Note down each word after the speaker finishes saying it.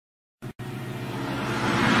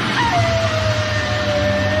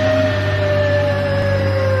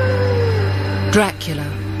Dracula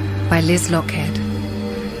by Liz Lochhead.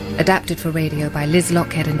 Adapted for radio by Liz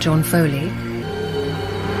Lochhead and John Foley.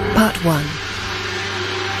 Part 1.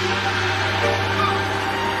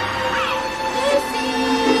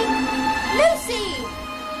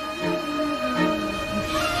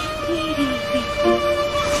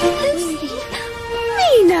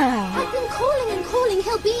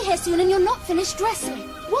 He'll be here soon and you're not finished dressing.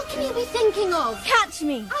 What can you be thinking of? Catch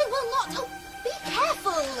me. I will not. Oh, be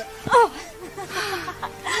careful. Oh.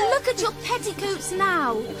 Look at your petticoats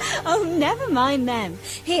now. Oh, never mind them.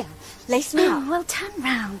 Here, lace me up. Well, turn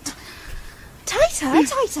round. Tighter,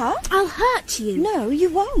 tighter. I'll hurt you. No, you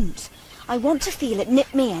won't. I want to feel it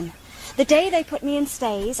nip me in. The day they put me in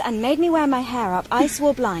stays and made me wear my hair up, I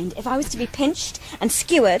swore blind if I was to be pinched and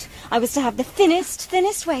skewered, I was to have the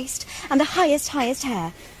thinnest waist and the highest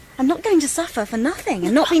hair. I'm not going to suffer for nothing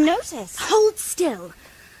and not be noticed. Hold still.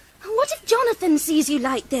 What if Jonathan sees you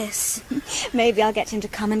like this? Maybe I'll get him to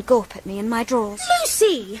come and gawp at me in my drawers.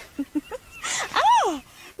 Lucy! Ah!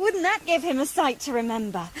 Wouldn't that give him a sight to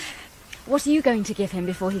remember? What are you going to give him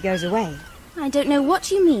before he goes away? I don't know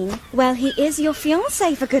what you mean. Well, he is your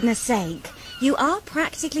fiancé, for goodness sake. You are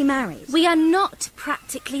practically married. We are not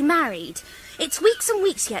practically married. It's weeks and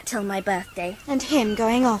weeks yet till my birthday. And him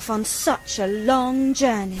going off on such a long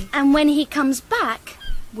journey. And when he comes back,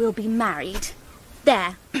 we'll be married.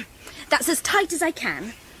 There. That's as tight as I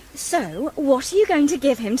can. So, what are you going to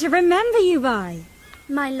give him to remember you by?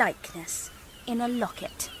 My likeness. In a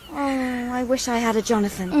locket. Oh, I wish I had a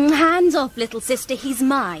Jonathan. Hands off, little sister. He's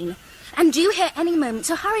mine. And due here any moment,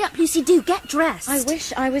 so hurry up, Lucy, do get dressed. I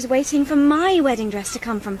wish I was waiting for my wedding dress to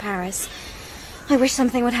come from Paris. I wish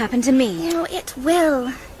something would happen to me. Oh, it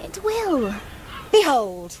will. It will.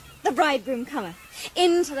 Behold, the bridegroom cometh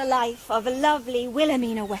into the life of a lovely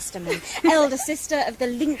Wilhelmina Westerman, elder sister of the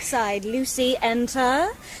lynx-eyed Lucy. Enter,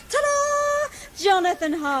 ta-da!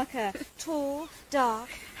 Jonathan Harker, tall, dark,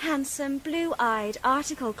 handsome, blue-eyed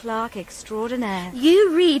article clerk extraordinaire.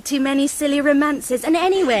 You read too many silly romances, and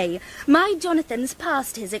anyway, my Jonathan's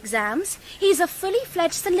passed his exams. He's a fully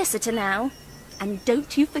fledged solicitor now. And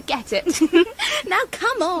don't you forget it. Now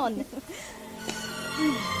come on.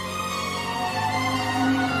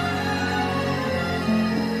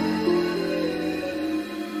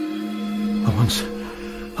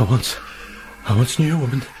 I once knew a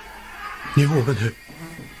woman who...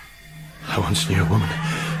 I once knew a woman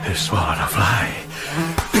who swallowed a fly.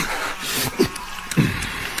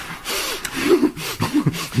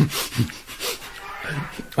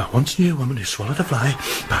 I once knew a woman who swallowed a fly.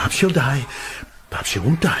 Perhaps she'll die. Perhaps she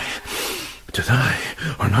won't die. To die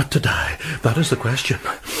or not to die, that is the question.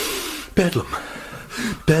 Bedlam.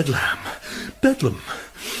 Bedlam. Bedlam.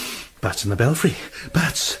 Bats in the belfry.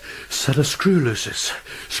 Bats. Set of screw looses.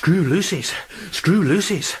 Screw loosies. Screw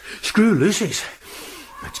loosies. Screw loosies.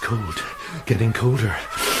 It's cold. Getting colder.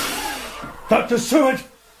 Dr. Seward!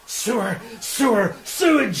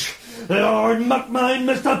 Sewage! Lord, muck mine,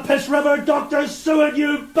 Mr. Piss River, Dr. Seward,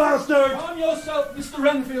 you bastard! Calm yourself, Mr.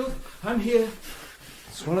 Renfield. I'm here.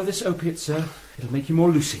 Swallow this opiate, sir. It'll make you more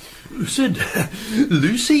lucid. Lucid?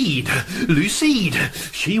 Lucid.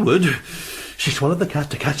 She would. She swallowed the cat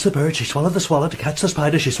to catch the bird. She swallowed the swallow to catch the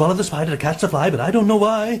spider. She swallowed the spider to catch the fly, but I don't know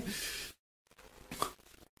why.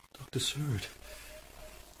 Dr. Seward,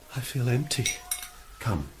 I feel empty.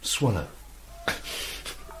 Come, swallow.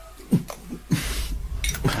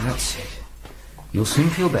 That's it. You'll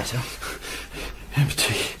soon feel better.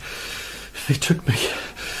 Empty. They took me,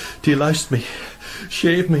 deloused me,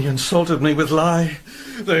 shaved me and salted me with lye.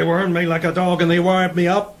 They wormed me like a dog and they wired me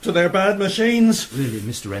up to their bad machines. Really,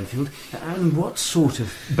 Mr. Renfield? And what sort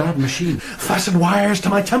of bad machine? Fastened wires to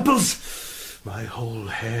my temples. My whole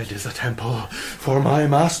head is a temple for my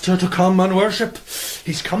master to come and worship.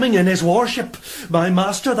 He's coming in his worship. My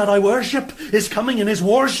master that I worship is coming in his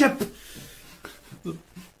worship. The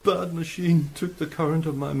bad machine took the current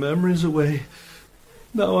of my memories away.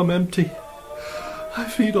 Now I'm empty. I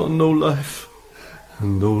feed on no life,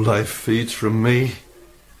 and no life feeds from me.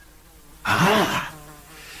 Ah!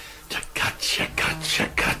 Gotcha,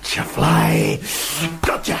 fly.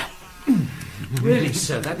 Gotcha! Really,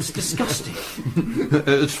 sir, that's disgusting.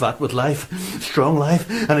 It's fat with life, strong life,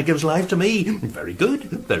 and it gives life to me. Very good,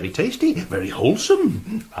 very tasty, very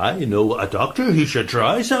wholesome. I know a doctor who should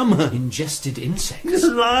try some. Ingested insects.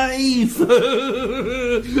 Life!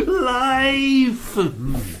 Life!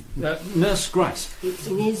 Nurse Grice. It's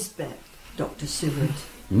Nisbet, Dr. Seward.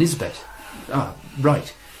 Nisbet. Ah,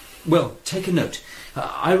 right. Well, take a note.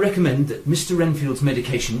 I recommend that Mr. Renfield's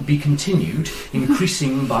medication be continued,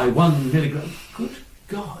 increasing by 1 milligram. Good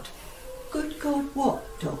God. Good God,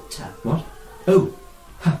 what, Doctor? What? Oh,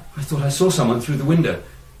 I thought I saw someone through the window.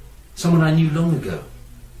 Someone I knew long ago.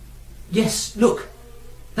 Yes, look.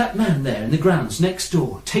 That man there in the grounds next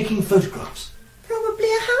door, taking photographs. Probably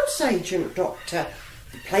a house agent, Doctor.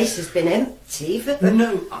 The place has been empty for...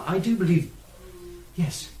 No, I do believe...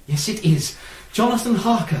 Yes, it is. Jonathan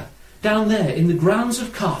Harker, down there in the grounds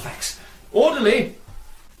of Carfax. Orderly!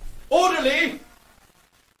 Orderly!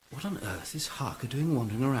 What on earth is Harker doing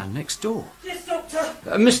wandering around next door? Yes, Doctor.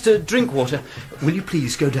 Mr. Drinkwater, will you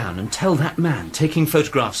please go down and tell that man taking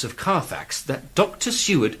photographs of Carfax that Dr.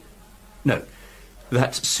 Seward... No,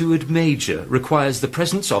 that Seward Major requires the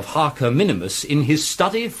presence of Harker Minimus in his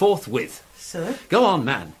study forthwith. Sir? Go on,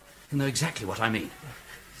 man. You know exactly what I mean.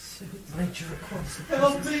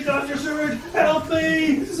 Help me, Dr. Seward! Help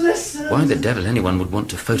me! Listen! Why the devil anyone would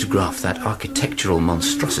want to photograph that architectural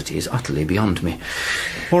monstrosity is utterly beyond me.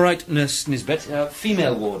 All right, Nurse Nisbet,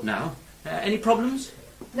 female ward now. Any problems?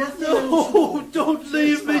 Nothing. No, don't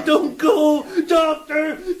leave me, don't go!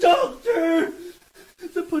 Doctor! Doctor!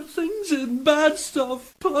 They put things in, bad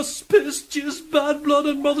stuff, pus, piss, jizz, bad blood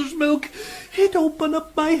and mother's milk. He'd open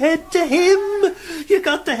up my head to him. You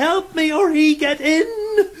got to help me or he get in.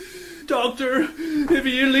 Doctor, if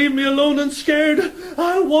you leave me alone and scared,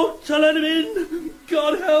 I want to let him in.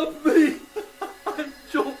 God help me. I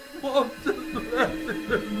don't want to let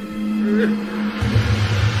him in.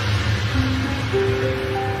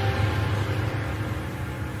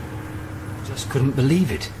 Just couldn't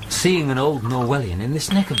believe it. Seeing an old Norwellian in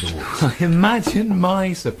this neck of the woods. Imagine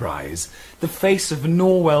my surprise. The face of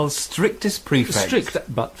Norwell's strictest prefect.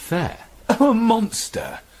 Strict, but fair. Oh, a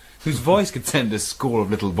monster, whose voice could send a score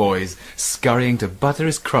of little boys scurrying to butter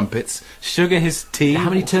his crumpets, sugar his tea. How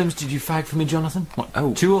many terms did you fag for me, Jonathan?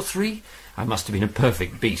 What, 2 or 3? I must have been a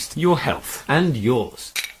perfect beast. Your health. And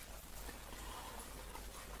yours.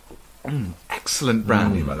 Excellent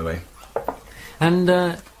brandy, by the way.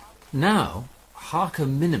 And, now, Harker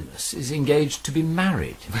Minimus is engaged to be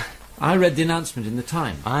married. I read the announcement in the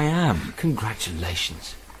Times. I am.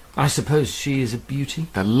 Congratulations. I suppose she is a beauty?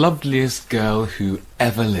 The loveliest girl who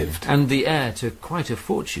ever lived. And the heir to quite a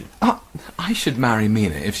fortune. I should marry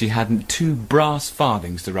Mina if she hadn't 2 brass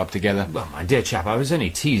farthings to rub together. Well, my dear chap, I was only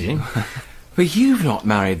teasing. But you've not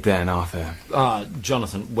married then, Arthur.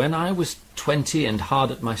 Jonathan, when I was 20 and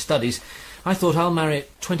hard at my studies, I thought I'll marry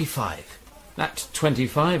at 25. At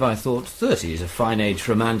 25, I thought 30 is a fine age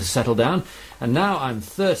for a man to settle down, and now I'm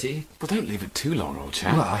 30... Well, don't leave it too long, old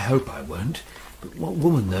chap. Well, I hope I won't. But what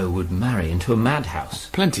woman, though, would marry into a madhouse?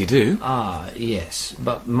 Plenty do. Yes,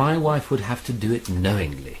 but my wife would have to do it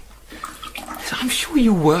knowingly. I'm sure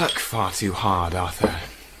you work far too hard, Arthur.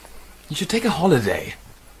 You should take a holiday.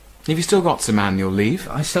 Have you still got some annual leave?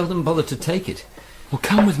 I seldom bother to take it. Well,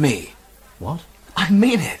 come with me. What? I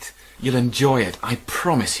mean it. You'll enjoy it, I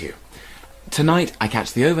promise you. Tonight I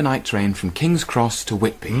catch the overnight train from King's Cross to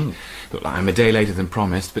Whitby. Look, I'm a day later than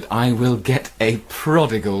promised, but I will get a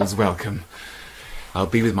prodigal's welcome. I'll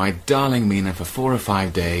be with my darling Mina for 4 or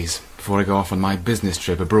 5 days before I go off on my business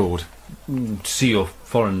trip abroad. See your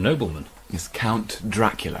foreign nobleman. It's Count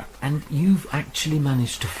Dracula. And you've actually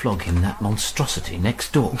managed to flog him that monstrosity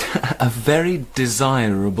next door. A very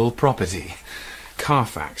desirable property.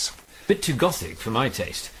 Carfax. Bit too gothic for my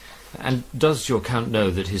taste. And does your Count know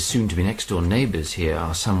that his soon-to-be next-door neighbours here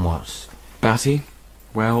are somewhat... Batty?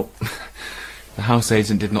 Well, the house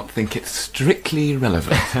agent did not think it strictly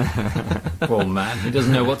relevant. Poor man, he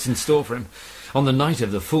doesn't know what's in store for him. On the night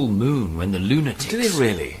of the full moon, when the lunatics... Do they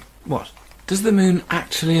really? What? Does the moon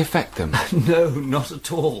actually affect them? No, not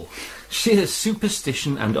at all. Sheer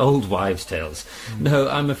superstition and old wives' tales. No,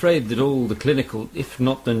 I'm afraid that all the clinical, if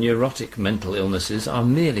not the neurotic mental illnesses are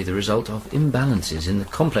merely the result of imbalances in the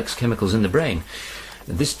complex chemicals in the brain.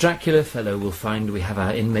 This Dracula fellow will find we have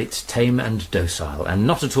our inmates tame and docile, and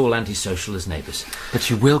not at all antisocial as neighbours. But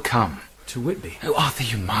you will come. To Whitby? Oh, Arthur,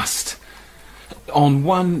 you must. On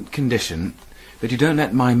one condition, that you don't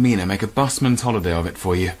let my Mina make a busman's holiday of it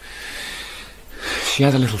for you. She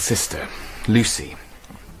had a little sister, Lucy.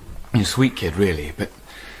 A sweet kid, really, but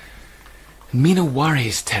Mina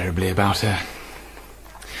worries terribly about her.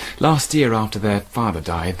 Last year, after their father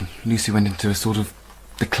died, Lucy went into a sort of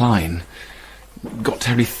decline. Got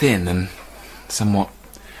terribly thin and somewhat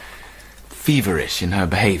feverish in her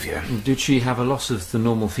behaviour. Did she have a loss of the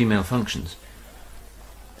normal female functions?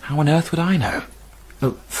 How on earth would I know?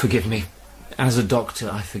 Oh, forgive me. As a doctor,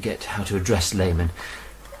 I forget how to address laymen.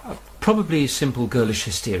 Probably simple girlish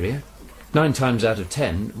hysteria. 9 times out of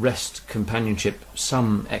 10, rest, companionship,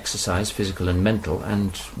 some exercise, physical and mental,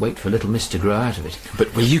 and wait for little miss to grow out of it.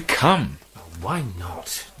 But will you come? Oh, why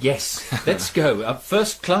not? Yes, let's go.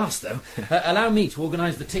 First class, though. Allow me to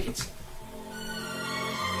organise the tickets.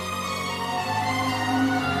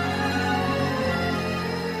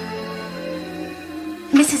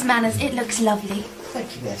 Manners, it looks lovely.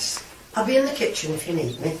 Thank you, miss. I'll be in the kitchen if you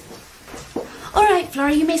need me. All right,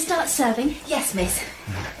 Flora, you may start serving. Yes, miss.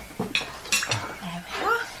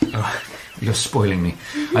 Oh, you're spoiling me.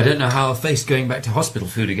 I don't know how I'll face going back to hospital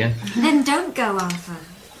food again. Then don't go, Arthur.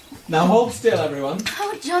 Now hold still, everyone.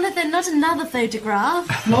 Oh, Jonathan, not another photograph.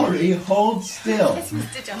 Florrie, hold still. Yes,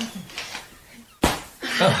 Mr. Jonathan.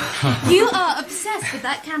 You are obsessed with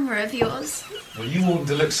that camera of yours. Well, you oughtn't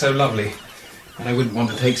to look so lovely. And I wouldn't want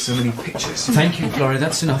to take so many pictures. Thank you, Florrie,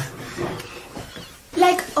 that's enough.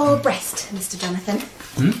 Leg or breast, Mr. Jonathan?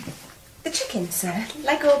 The chicken, sir.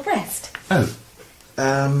 Leg or breast? Oh,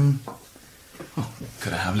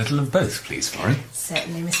 could I have a little of both, please, Florrie?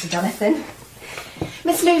 Certainly, Mr. Jonathan.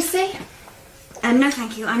 Miss Lucy? No,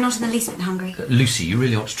 thank you. I'm not in the least bit hungry. Lucy, you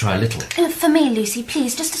really ought to try a little. For me, Lucy,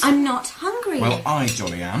 please, just I'm not hungry. Well, I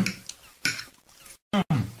jolly am.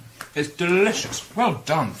 It's delicious. Well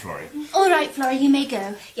done, Florrie. All right, Flora, you may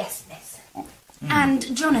go. Yes, miss.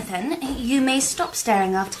 And, Jonathan, you may stop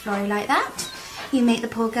staring after Florrie like that. You make the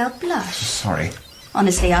poor girl blush. Sorry.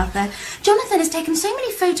 Honestly, Arthur, Jonathan has taken so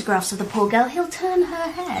many photographs of the poor girl, he'll turn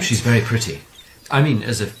her head. She's very pretty. I mean,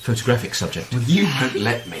 as a photographic subject. Well, you won't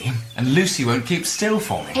let me, and Lucy won't keep still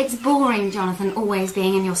for me. It's boring, Jonathan, always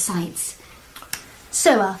being in your sights.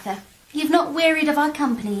 So, Arthur, you've not wearied of our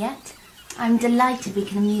company yet? I'm delighted we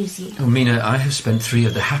can amuse you. Oh, Mina, I have spent 3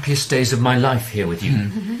 of the happiest days of my life here with you.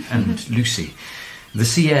 And Lucy, the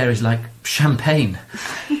sea air is like champagne.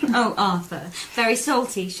 Oh, Arthur, very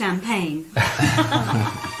salty champagne.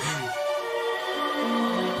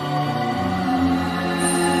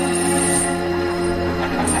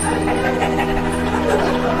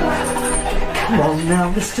 Come on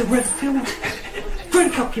now, Mr. Redfield.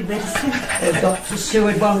 Drink up your medicine. Dr.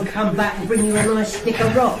 Seward won't come back and bring you a nice stick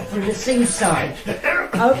of rock from the seaside.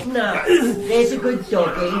 Oh, no. There's a good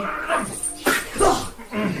doggy. Oh,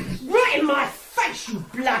 right in my face, you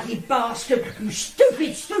bloody bastard. You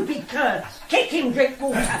stupid, stupid cur. Kick him,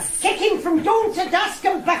 Drinkwater. Kick him from dawn to dusk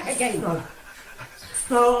and back again.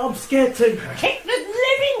 No, I'm scared to. Kick the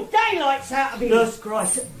living daylights out of him. Nurse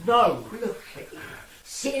Christ, no. Look at him.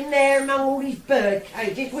 Sitting there among all these bird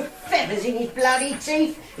cages with feathers in his bloody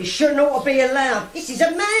teeth. He shouldn't ought to be allowed. This is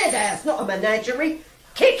a madhouse, not a menagerie.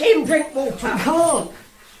 Kick him, Drinkwater.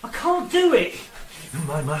 I can't do it.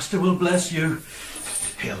 My master will bless you.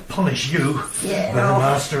 He'll punish you. Yeah. My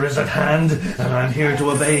master is at hand, and I'm here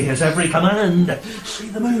to obey his every command. See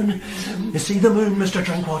the moon? You see the moon, Mr.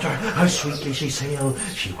 Drinkwater? How sweetly she sail.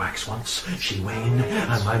 She wax once, she wane,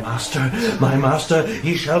 and my master,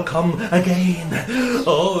 he shall come again.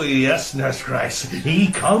 Oh, yes, Nurse Grice,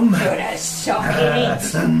 he come. Put a sock in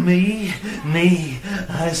it. And me,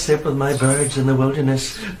 I sit with my birds in the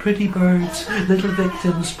wilderness. Pretty birds, little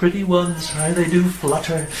victims, pretty ones, how they do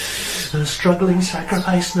flutter. The struggling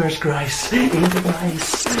sacrifice, Nurse Grice, ain't it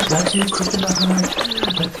nice? That you quicken the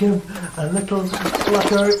heart, that give a little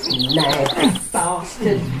flutter. Nag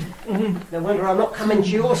bastard. No wonder I'm not coming to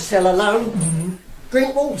your cell alone.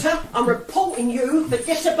 Drinkwater, I'm reporting you for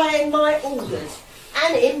disobeying my orders.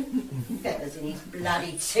 And him. Feathers in his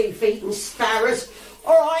bloody teeth eating sparrows.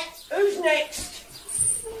 All right, who's next?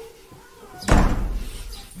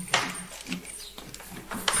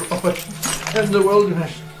 Prophet in the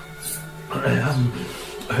wilderness. I am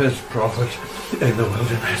his prophet in the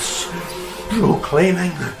wilderness,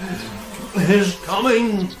 proclaiming his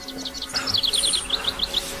coming.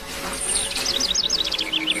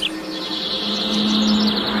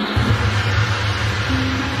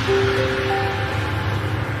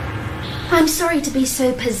 I'm sorry to be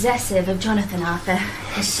so possessive of Jonathan, Arthur.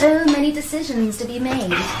 There's so many decisions to be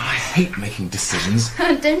made. I hate making decisions.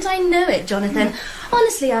 Don't I know it, Jonathan?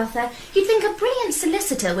 Honestly, Arthur, you'd think a brilliant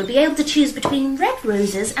solicitor would be able to choose between red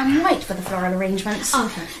roses and white for the floral arrangements.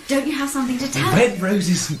 Arthur, don't you have something to tell? Red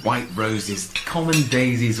roses, white roses, common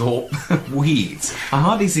daisies, or weeds. I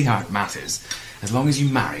hardly see how it matters. As long as you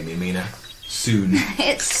marry me, Mina. Soon.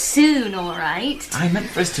 It's soon, all right. I meant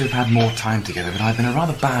for us to have had more time together, but I've been a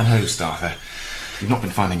rather bad host, Arthur. You've not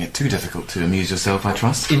been finding it too difficult to amuse yourself, I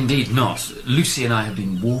trust? Indeed not. Lucy and I have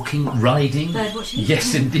been walking, riding. Birdwatching?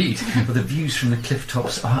 Yes, indeed. The views from the cliff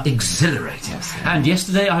tops are exhilarating. Yes, And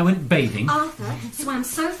yesterday I went bathing. Arthur swam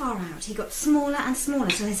so far out, he got smaller and smaller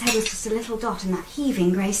till his head was just a little dot in that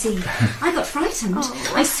heaving grey sea. I got frightened.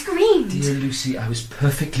 I screamed. Dear Lucy, I was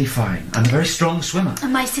perfectly fine. I'm a very strong swimmer.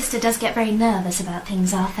 And my sister does get very nervous about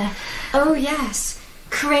things, Arthur. Oh, yes.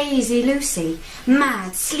 Crazy Lucy.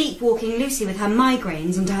 Mad, sleepwalking Lucy with her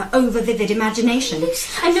migraines and her over-vivid imagination.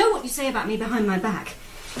 I know what you say about me behind my back.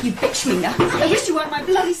 You bitch, Mina. I wish you weren't my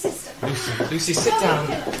bloody sister. Lucy, sit down.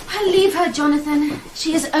 Leave her, Jonathan.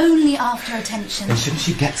 She is only after attention. Then shouldn't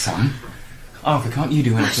she get some? Arthur, can't you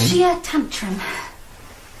do anything? Sheer tantrum.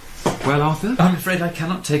 Well, Arthur? I'm afraid I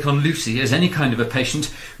cannot take on Lucy as any kind of a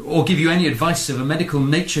patient or give you any advice of a medical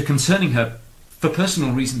nature concerning her for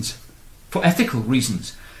personal reasons, for ethical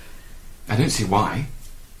reasons. I don't see why.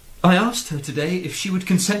 I asked her today if she would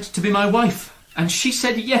consent to be my wife, and she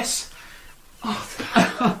said yes.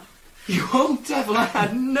 Arthur, you old devil, I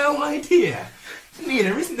had no idea.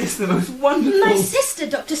 Mina, isn't this the most wonderful... My sister,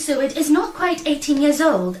 Dr. Seward, is not quite 18 years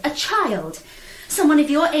old, a child. Someone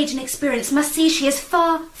of your age and experience must see she is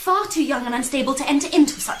far, far too young and unstable to enter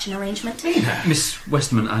into such an arrangement. Mina! Miss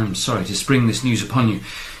Westman, I am sorry to spring this news upon you.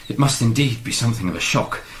 It must indeed be something of a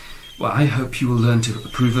shock. Well, I hope you will learn to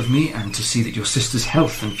approve of me and to see that your sister's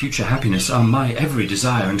health and future happiness are my every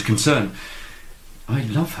desire and concern. I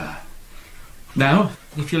love her. Now,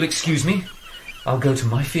 if you'll excuse me, I'll go to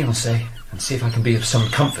my fiancée and see if I can be of some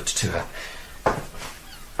comfort to her.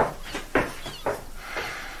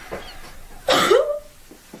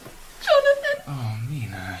 Jonathan! Oh,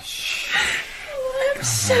 Mina, shh. Oh, I'm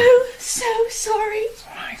so sorry.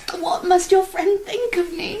 Right. What must your friend think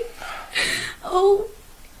of me? Oh,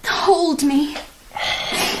 hold me.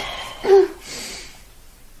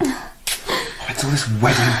 It's all this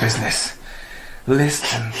wedding business.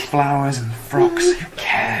 Lists and flowers and frocks. Who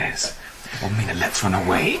cares? Well, Mina, let's run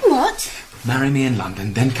away. What? Marry me in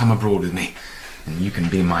London, then come abroad with me. And you can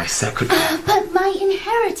be my secretary. But my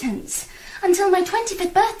inheritance. Until my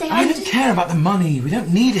 25th birthday, I don't care about the money. We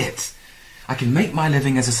don't need it. I can make my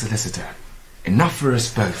living as a solicitor. Enough for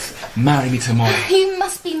us both. Marry me tomorrow. You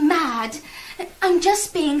must be mad. I'm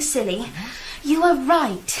just being silly. You are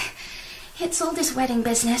right. It's all this wedding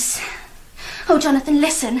business. Oh, Jonathan,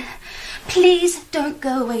 listen. Please don't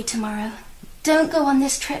go away tomorrow. Don't go on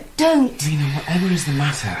this trip. Don't. Mina, whatever is the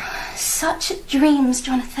matter? Such dreams,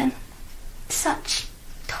 Jonathan. Such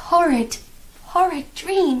horrid, horrid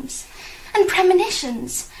dreams. And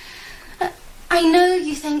premonitions. I know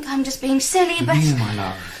you think I'm just being silly, but... Mina, my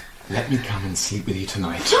love, let me come and sleep with you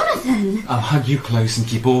tonight. Jonathan! I'll hug you close and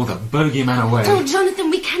keep all the bogeyman away. Oh,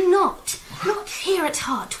 Jonathan, we cannot. Not here at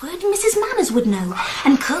Hartwood. Mrs. Manners would know.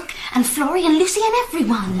 And Cook, and Florrie, and Lucy, and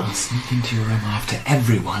everyone. I'll sneak into your room after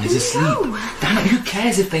everyone is asleep. No. Damn it, who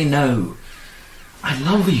cares if they know? I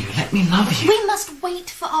love you. Let me love you. We must wait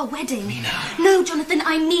for our wedding. Mina. No, Jonathan,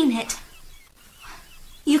 I mean it.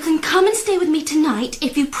 You can come and stay with me tonight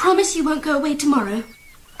if you promise you won't go away tomorrow.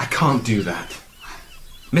 I can't do that.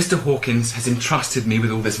 Mr. Hawkins has entrusted me with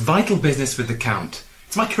all this vital business with the Count.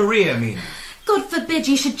 It's my career, Mina. God forbid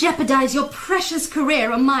you should jeopardise your precious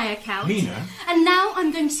career on my account. Mina? And now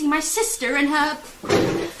I'm going to see my sister and her...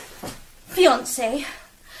 fiancé,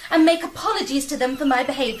 and make apologies to them for my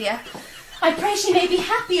behaviour. I pray she may be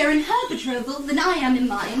happier in her betrothal than I am in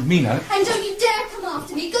mine. Mina? And don't you dare come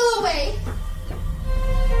after me. Go away.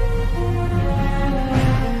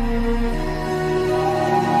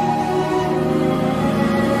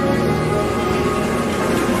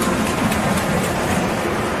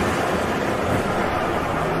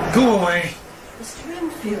 Go away. Mr.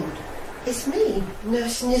 Renfield, it's me,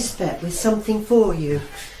 Nurse Nisbet, with something for you.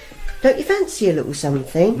 Don't you fancy a little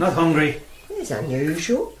something? Not hungry. It's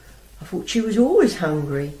unusual. I thought she was always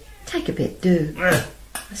hungry. Take a bit, do.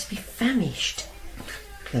 Must be famished.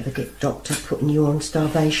 Clever get doctor putting you on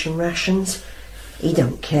starvation rations. He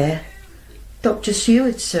don't care. Dr.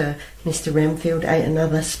 Seward, sir. Mr. Renfield ate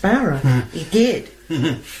another sparrow. He did.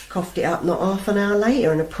 Coughed it up not half an hour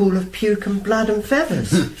later in a pool of puke and blood and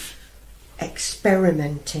feathers.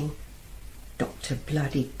 Experimenting. Dr.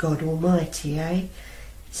 Bloody God Almighty, eh?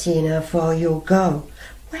 Seeing how far you'll go.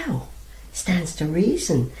 Well, stands to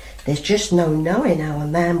reason. There's just no knowing how a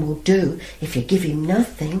man will do if you give him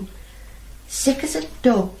nothing. Sick as a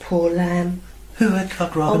dog, poor lamb. Who had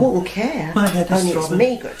cock I Robin? wouldn't care. My head is Only it's throbbing.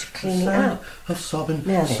 me got to clean it up. I'm sobbing.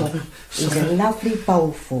 Now sobbing. then, here's a lovely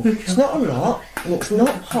bowlful. It's not a lot, and it's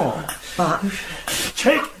not hot, but...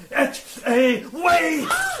 Take it away! Look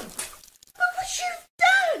what you've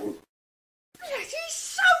done! Bloody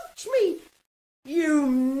soaked me! You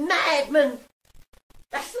madman!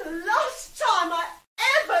 That's the last time I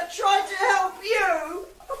ever tried to help you!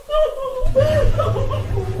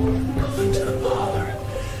 Go to the parlour.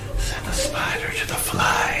 Send the spider to the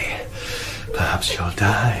fly. Perhaps you'll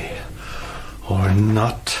die. Or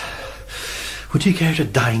not. Would you care to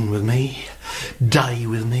dine with me? Die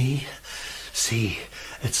with me? See,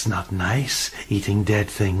 it's not nice eating dead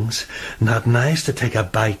things. Not nice to take a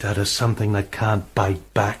bite out of something that can't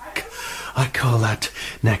bite back. I call that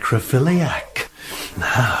necrophiliac.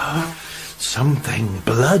 Now, Something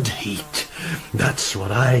blood heat. That's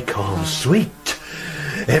what I call sweet.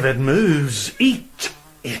 If it moves, eat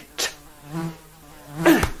it.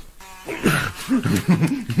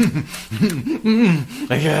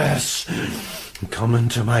 Yes. Come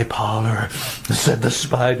into my parlour, said the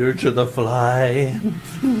spider to the fly.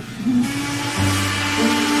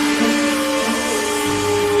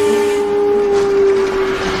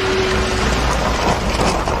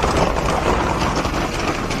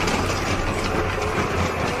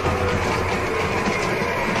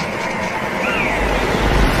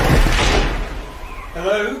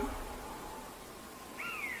 Hello?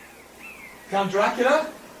 Count Dracula?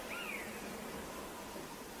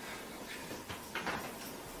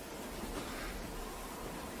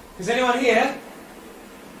 Is anyone here?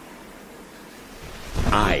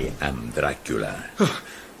 I am Dracula.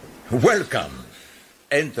 Welcome.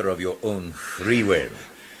 Enter of your own free will.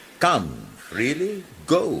 Come freely,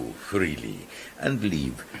 go freely, and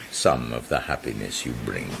leave some of the happiness you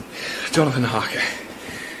bring. Jonathan Harker.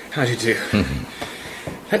 How do you do?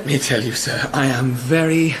 Let me tell you, sir, I am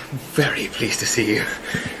very, very pleased to see you.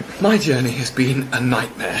 My journey has been a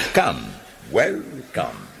nightmare. Come,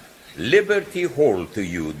 welcome. Liberty hold to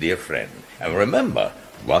you, dear friend. And remember,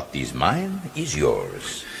 what is mine is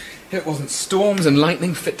yours. It wasn't storms and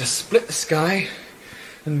lightning fit to split the sky,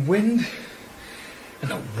 and wind,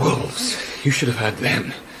 and the wolves. You should have heard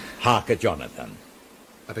them. Harker, Jonathan.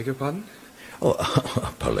 I beg your pardon? Oh,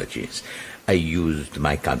 apologies. I used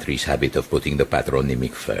my country's habit of putting the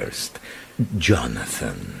patronymic first.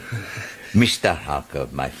 Jonathan. Mr. Harker,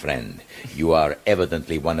 my friend, you are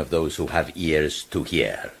evidently one of those who have ears to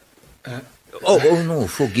hear. Oh, no,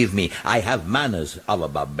 forgive me. I have manners of a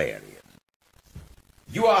barbarian.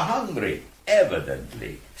 You are hungry,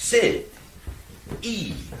 evidently. Sit.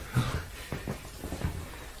 Eat.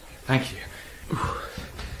 Thank you.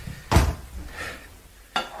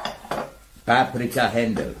 Paprika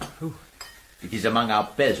Hendel. It is among our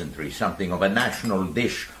peasantry something of a national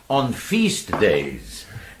dish on feast days.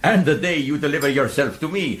 And the day you deliver yourself to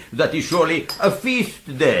me, that is surely a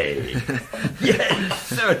feast day. Yes,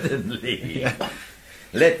 certainly.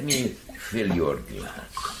 Let me fill your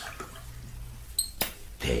glass.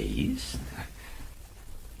 Taste.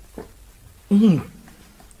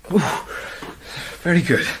 Very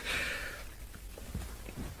good.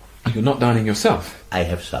 You're not dining yourself? I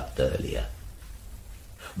have supped earlier.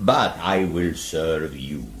 But I will serve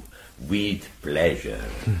you with pleasure.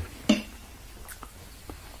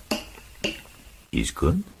 Is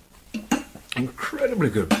good? Incredibly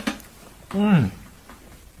good. A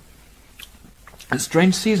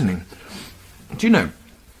strange seasoning. Do you know,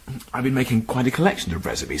 I've been making quite a collection of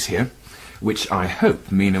recipes here, which I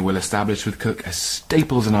hope Mina will establish with cook as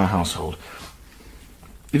staples in our household.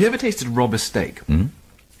 Have you ever tasted robber steak?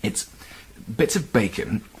 It's bits of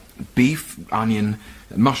bacon, beef, onion,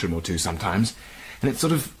 a mushroom or two sometimes, and it's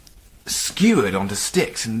sort of skewered onto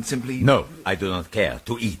sticks and simply... No, I do not care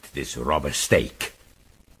to eat this robber steak.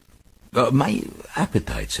 My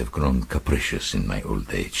appetites have grown capricious in my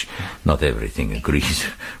old age. Not everything agrees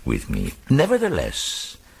with me.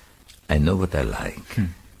 Nevertheless, I know what I like.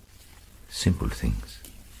 Simple things.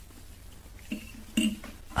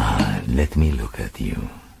 Let me look at you.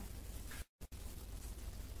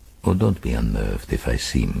 Oh, don't be unnerved if I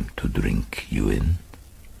seem to drink you in.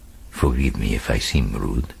 Forgive me if I seem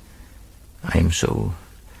rude. I am so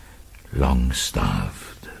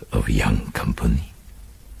long-starved of young company.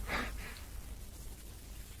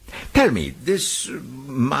 Tell me, this,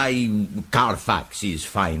 my Carfax is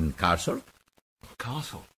fine castle?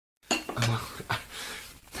 Castle?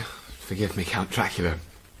 Forgive me, Count Dracula.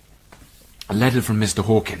 A letter from Mr.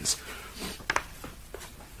 Hawkins.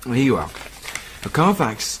 Here you are. A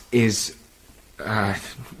Carfax is...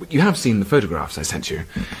 you have seen the photographs I sent you.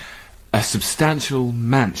 A substantial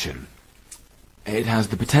mansion. It has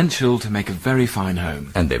the potential to make a very fine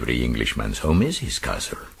home. And every Englishman's home is his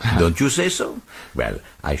castle. Don't you say so? Well,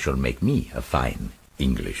 I shall make me a fine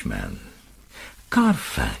Englishman.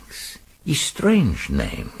 Carfax is strange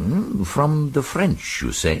name. From the French,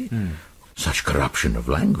 you say? Such corruption of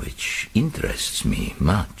language interests me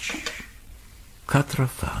much. Quatre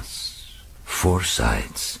faces. 4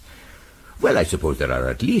 sides. Well, I suppose there are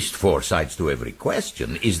at least 4 sides to every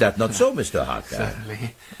question. Is that not so, Mr. Harker?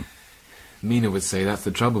 Certainly. Mina would say that's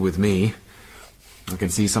the trouble with me. I can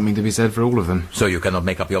see something to be said for all of them. So you cannot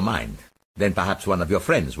make up your mind? Then perhaps one of your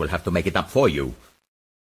friends will have to make it up for you.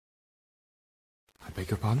 I beg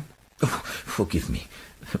your pardon? Oh, forgive me,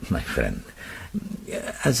 my friend.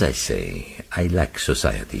 As I say, I lack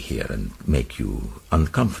society here and make you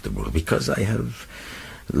uncomfortable because I have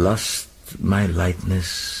lost my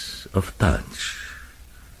lightness of touch.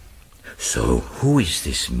 So, who is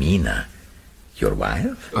this Mina? Your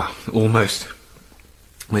wife? Almost.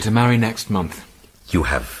 We're to marry next month. You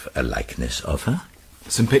have a likeness of her?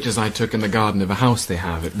 Some pictures I took in the garden of a house they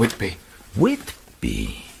have at Whitby.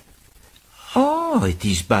 Whitby? Oh, it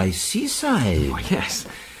is by seaside. Oh, yes.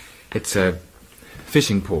 It's a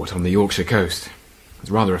fishing port on the Yorkshire coast.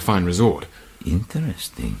 It's rather a fine resort.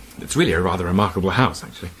 Interesting. It's really a rather remarkable house,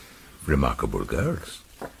 actually. Remarkable girls.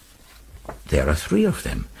 There are 3 of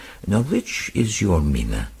them. Now, which is your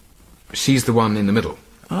Mina? She's the one in the middle.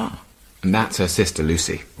 Ah. And that's her sister,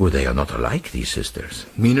 Lucy. Oh, they are not alike, these sisters.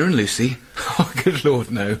 Mina and Lucy? Oh, good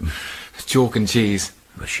Lord, no. Chalk and cheese.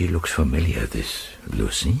 But she looks familiar, this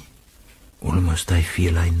Lucy. Almost I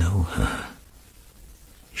feel I know her.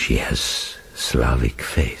 She has Slavic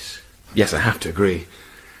face. Yes, I have to agree.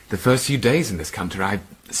 The first few days in this country, I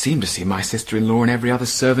seemed to see my sister-in-law and every other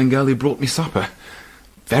serving girl who brought me supper.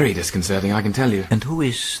 Very disconcerting, I can tell you. And who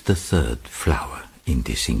is the 3rd flower in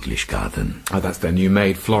this English garden? Oh, that's their new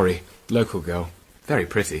maid, Florrie. Local girl. Very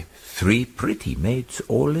pretty. 3 pretty maids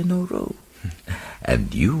all in a row.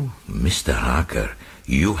 And you, Mr. Harker,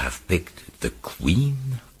 you have picked the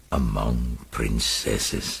queen among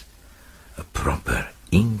princesses. A proper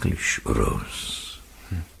English rose.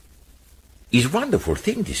 It's a wonderful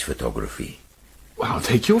thing, this photography. Well, I'll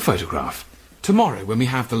take your photograph. Tomorrow, when we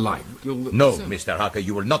have the light, you'll... No, Mr. Harker,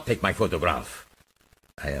 you will not take my photograph.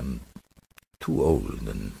 I am too old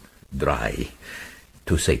and dry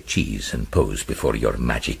to say cheese and pose before your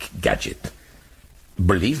magic gadget.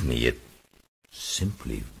 Believe me, it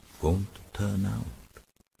simply won't turn out.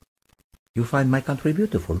 You find my country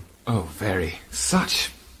beautiful? Oh, very.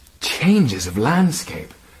 Such changes of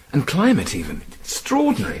landscape and climate, even.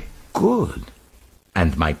 Extraordinary. Good.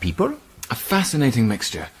 And my people? A fascinating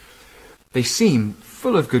mixture. They seem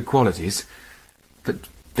full of good qualities, but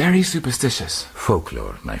very superstitious.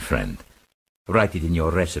 Folklore, my friend. Write it in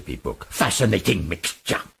your recipe book. Fascinating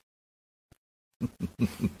mixture.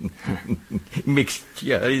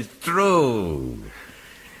 Mixture is true.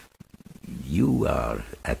 You are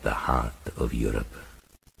at the heart of Europe,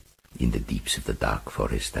 in the deeps of the dark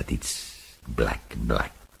forest at its black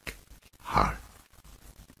heart.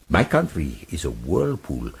 My country is a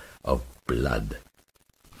whirlpool of blood.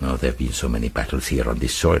 Now, there have been so many battles here on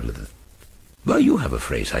this soil that... Well, you have a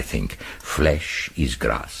phrase, I think. Flesh is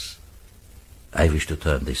grass. I wish to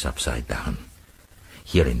turn this upside down.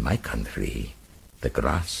 Here in my country, the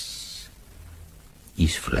grass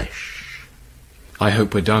is flesh. I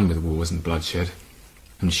hope we're done with wars and bloodshed.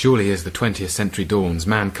 And surely as the 20th century dawns,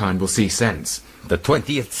 mankind will see sense. The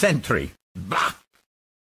 20th century? Bah!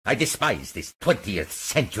 I despise this 20th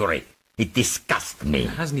century. It disgusts me. It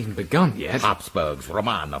hasn't even begun yet. Habsburgs,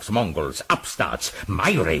 Romanovs, Mongols, upstarts.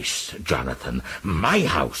 My race, Jonathan. My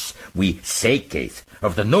house. We Saketh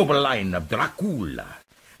of the noble line of Dracula.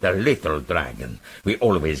 The little dragon. We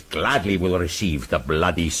always gladly will receive the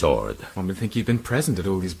bloody sword. One would think you'd been present at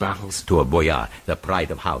all these battles. To a boyar, the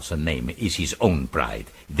pride of house and name is his own pride.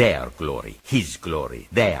 Their glory, his glory.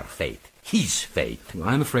 Their fate, his fate. Well,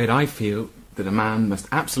 I'm afraid I feel that a man must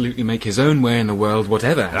absolutely make his own way in the world,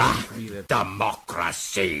 whatever.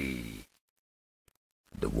 Democracy!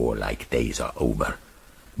 The warlike days are over.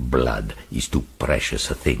 Blood is too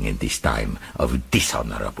precious a thing in this time of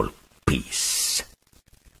dishonorable peace.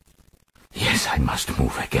 Yes, I must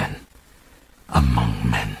move again, among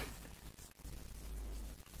men.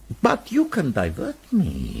 But you can divert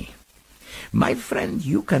me. My friend,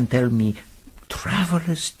 you can tell me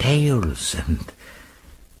travelers' tales and...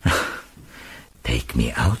 take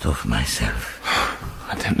me out of myself.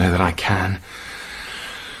 I don't know that I can.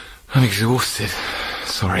 I'm exhausted.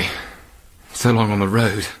 Sorry. So long on the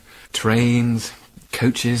road. Trains,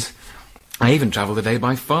 coaches. I even travelled a day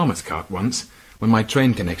by farmer's cart once, when my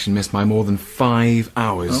train connection missed by more than 5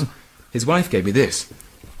 hours. Oh. His wife gave me this.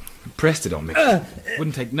 Pressed it on me.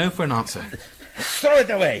 Wouldn't take no for an answer. Throw it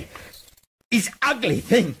away. It's ugly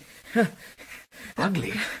thing.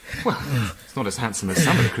 Ugly? Well, it's not as handsome as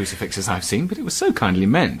some of the crucifixes I've seen, but it was so kindly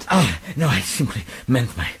meant. Oh, no, I simply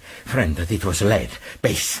meant, my friend, that it was lead,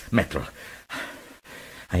 base, metal.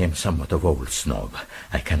 I am somewhat of old snob.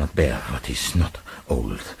 I cannot bear what is not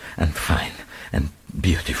old and fine and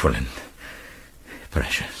beautiful and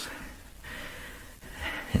precious.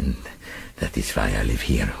 And that is why I live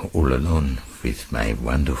here all alone with my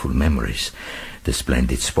wonderful memories, the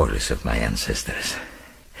splendid spoils of my ancestors.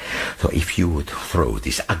 So if you would throw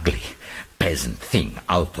this ugly peasant thing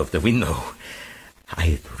out of the window,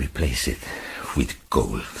 I'd replace it with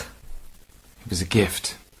gold. It was a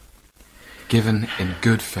gift. Given in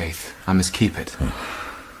good faith. I must keep it.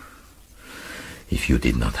 If you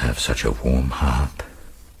did not have such a warm heart,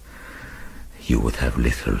 you would have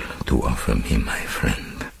little to offer me, my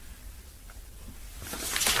friend.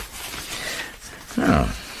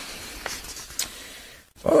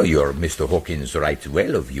 Oh, your Mr. Hawkins writes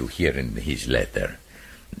well of you here in his letter.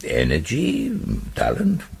 Energy,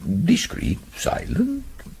 talent, discreet, silent,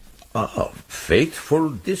 faithful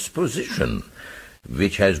disposition,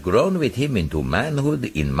 which has grown with him into manhood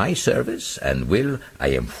in my service, and will, I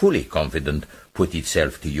am fully confident, put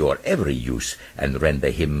itself to your every use, and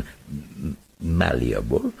render him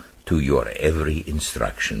malleable to your every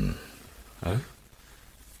instruction. Oh?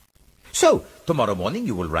 So, tomorrow morning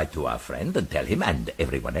you will write to our friend and tell him, and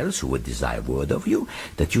everyone else who would desire word of you,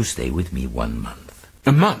 that you stay with me 1 month.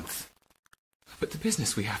 A month? But the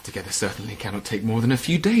business we have together certainly cannot take more than a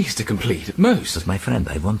few days to complete, at most. But, my friend,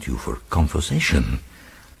 I want you for conversation.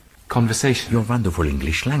 Conversation? Your wonderful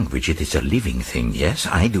English language, it is a living thing, yes?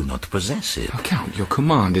 I do not possess it. Oh, Count, your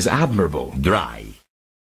command is admirable. Dry.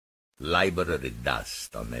 Library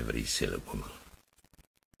dust on every syllable.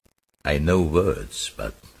 I know words,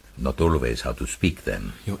 but not always how to speak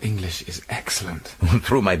them. Your English is excellent.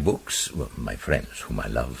 Through my books, well, my friends, whom I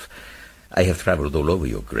love, I have traveled all over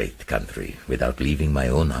your great country without leaving my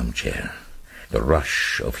own armchair. The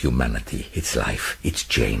rush of humanity, its life, its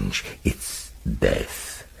change, its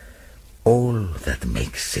death, all that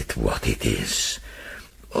makes it what it is.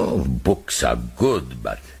 Oh, books are good,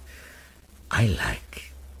 but I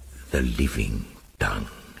like the living tongue.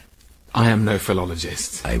 I am no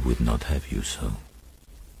philologist. I would not have you so.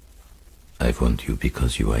 I want you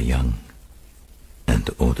because you are young and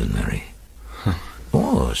ordinary. Huh.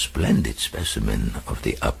 Oh, a splendid specimen of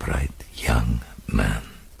the upright young man.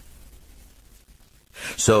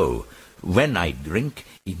 So, when I drink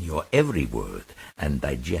in your every word and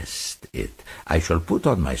digest it, I shall put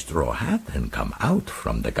on my straw hat and come out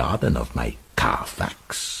from the garden of my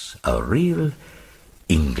Carfax, a real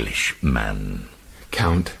Englishman.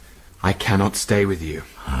 Count, I cannot stay with you.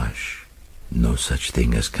 Hush. No such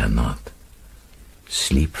thing as cannot.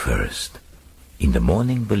 Sleep first. In the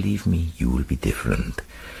morning, believe me, you will be different.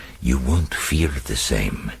 You won't feel the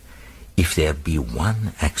same. If there be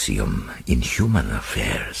one axiom in human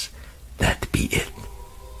affairs, that be it.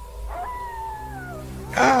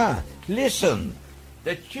 Ah, listen.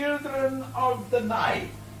 The children of the night.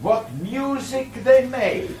 What music they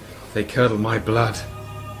make. They curdle my blood.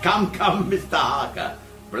 Come, Mr. Harker.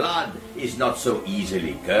 Blood is not so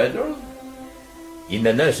easily curdled. In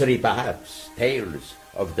the nursery, perhaps, tales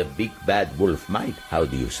of the big bad wolf might, how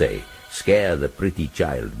do you say, scare the pretty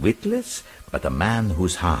child witless, but a man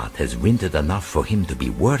whose heart has wintered enough for him to be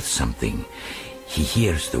worth something, he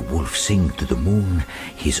hears the wolf sing to the moon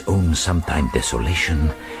his own sometime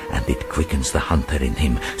desolation, and it quickens the hunter in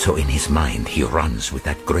him, so in his mind he runs with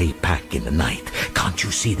that grey pack in the night. Can't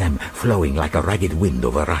you see them flowing like a ragged wind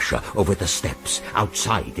over Russia, over the steppes,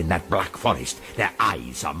 outside in that black forest? Their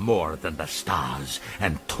eyes are more than the stars,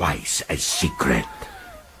 and twice as secret.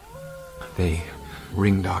 They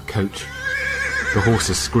ringed our coach. The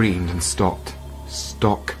horses screamed and stopped,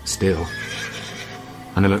 stock still.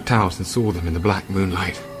 And I looked out and saw them in the black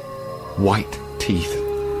moonlight. White teeth,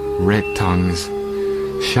 red tongues,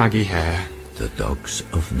 shaggy hair. The dogs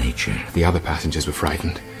of nature. The other passengers were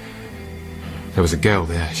frightened. There was a girl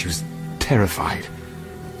there. She was terrified.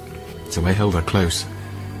 So I held her close.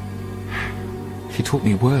 She taught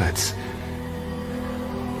me words.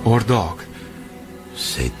 Ordog.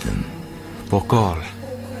 Satan. Pokol.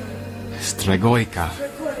 Stregoika.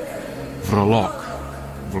 Vrolok.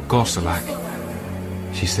 Volkoselak.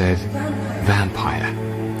 She said, vampire.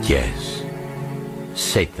 Yes.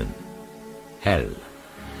 Satan. Hell.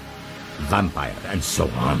 Vampire, and so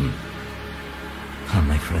on. Ah,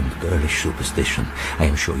 my friend, girlish superstition. I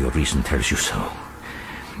am sure your reason tells you so.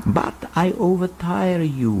 But I overtire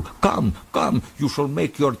you. Come, you shall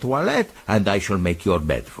make your toilette, and I shall make your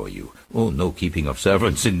bed for you. Oh, no keeping of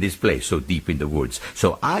servants in this place so deep in the woods.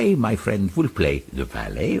 So I, my friend, will play the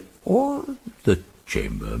valet or the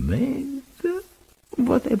chambermaid.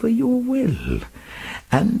 Whatever you will.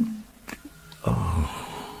 And,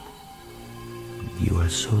 you are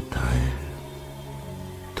so tired.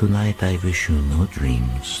 Tonight I wish you no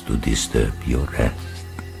dreams to disturb your rest.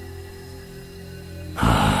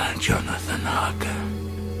 Ah, Jonathan Harker,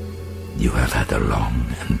 you have had a long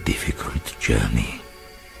and difficult journey,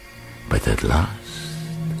 but at last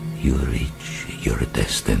you reach your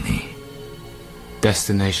destiny.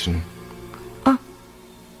 Destination.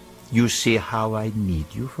 You see how I need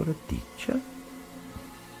you for a teacher?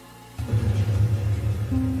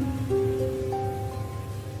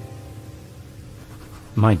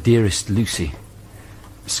 My dearest Lucy,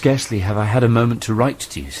 Scarcely have I had a moment to write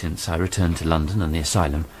to you since I returned to London and the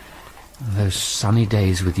asylum. Those sunny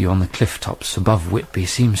days with you on the cliff tops above Whitby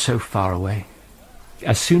seem so far away.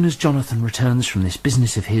 As soon as Jonathan returns from this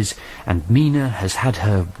business of his, and Mina has had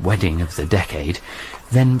her wedding of the decade,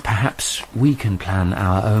 then perhaps we can plan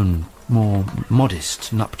our own more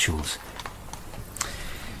modest nuptials.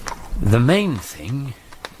 The main thing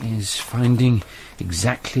is finding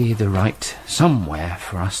exactly the right somewhere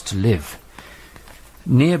for us to live.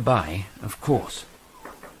 Nearby, of course.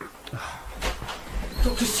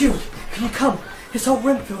 Dr. Stewart, can you come? It's old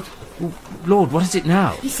Renfield. Oh, Lord, what is it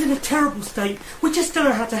now? He's in a terrible state. We just don't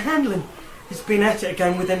know how to handle him. He's been at it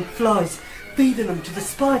again with them flies, feeding them to the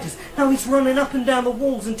spiders. Now he's running up and down the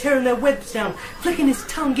walls and tearing their webs down, flicking his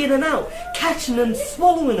tongue in and out, catching them,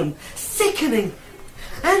 swallowing them. Sickening.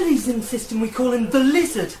 And he's insisting we call him the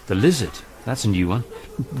Lizard. The Lizard? That's a new one.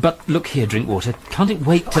 But look here, Drinkwater. Can't it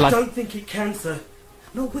wait till I don't think it can, sir.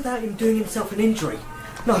 Not without him doing himself an injury.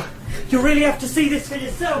 No, you really have to see this for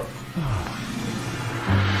yourself.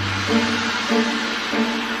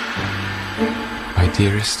 My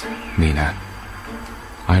dearest Mina,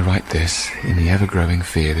 I write this in the ever-growing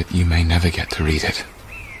fear that you may never get to read it.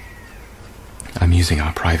 I'm using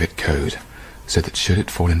our private code, so that should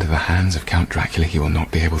it fall into the hands of Count Dracula, he will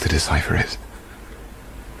not be able to decipher it.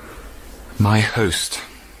 My host,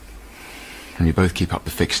 and you both keep up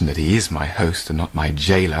the fiction that he is my host and not my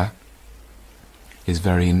jailer, is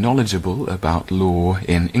very knowledgeable about law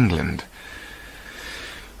in England.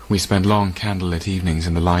 We spend long candlelit evenings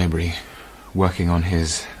in the library, working on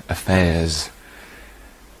his affairs,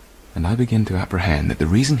 and I begin to apprehend that the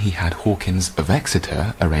reason he had Hawkins of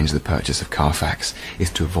Exeter arrange the purchase of Carfax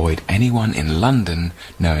is to avoid anyone in London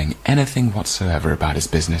knowing anything whatsoever about his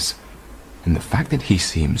business. And the fact that he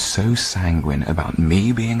seems so sanguine about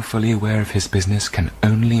me being fully aware of his business can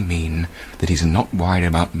only mean that he's not worried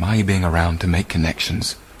about my being around to make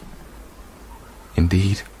connections.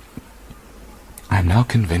 Indeed, I am now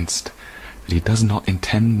convinced that he does not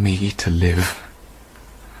intend me to live.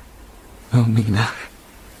 Oh, Mina,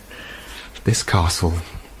 this castle,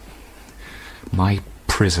 my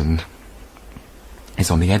prison, is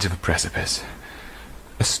on the edge of a precipice.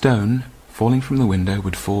 A stone falling from the window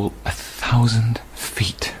would fall 1,000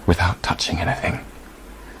 feet without touching anything.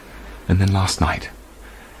 And then last night,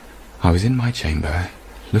 I was in my chamber,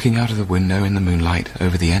 looking out of the window in the moonlight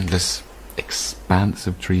over the endless expanse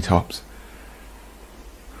of treetops,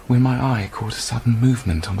 when my eye caught a sudden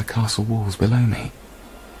movement on the castle walls below me.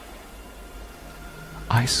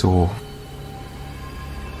 I saw,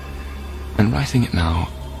 and writing it now,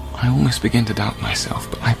 I almost begin to doubt myself,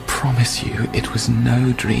 but I promise you it was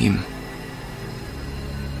no dream.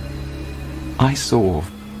 I saw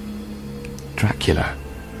Dracula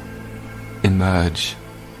emerge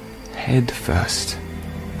head first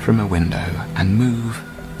from a window and move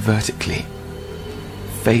vertically,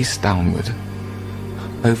 face downward,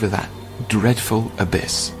 over that dreadful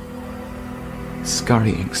abyss,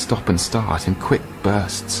 scurrying stop and start in quick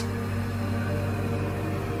bursts,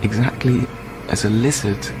 exactly as a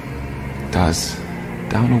lizard does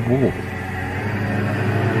down a wall.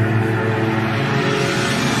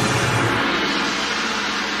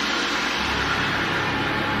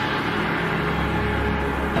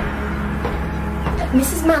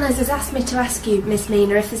 Mrs. Manners has asked me to ask you, Miss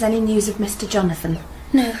Mina, if there's any news of Mr. Jonathan.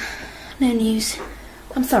 No news.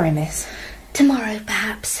 I'm sorry, miss. Tomorrow,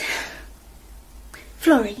 perhaps.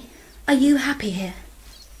 Florrie, are you happy here?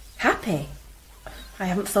 Happy? I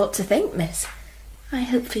haven't thought to think, miss. I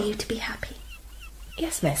hope for you to be happy.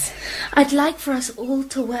 Yes, miss. I'd like for us all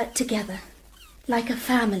to work together, like a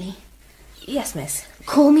family. Yes, miss.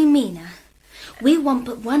 Call me Mina. We want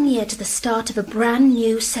but 1 year to the start of a brand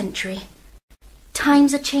new century.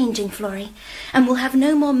 Times are changing, Florrie, and we'll have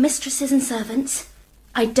no more mistresses and servants.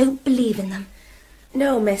 I don't believe in them.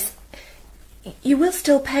 No, miss. You will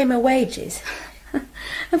still pay my wages.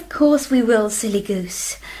 Of course we will, silly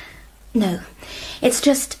goose. No, it's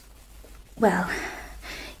just, well,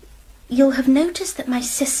 you'll have noticed that my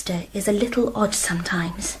sister is a little odd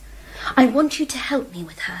sometimes. I want you to help me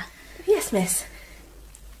with her. Yes, miss.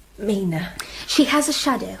 Mina. She has a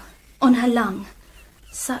shadow on her lung.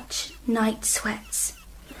 Such night sweats.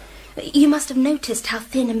 You must have noticed how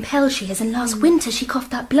thin and pale she is, and last winter she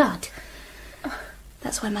coughed up blood.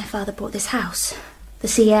 That's why my father bought this house, the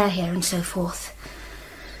sea air here and so forth.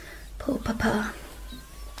 Poor Papa.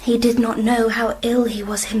 He did not know how ill he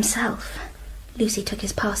was himself. Lucy took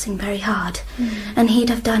his passing very hard, and he'd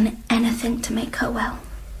have done anything to make her well.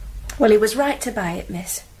 Well, he was right to buy it,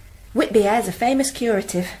 miss. Whitby air's a famous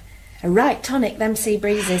curative. A right tonic, them sea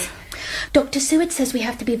breezes. Dr. Seward says we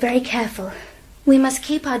have to be very careful. We must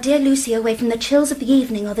keep our dear Lucy away from the chills of the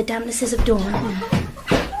evening or the dampnesses of dawn.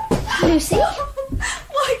 Lucy?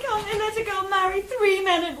 Why can't a little girl marry 3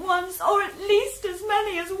 men at once, or at least as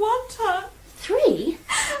many as want her? 3?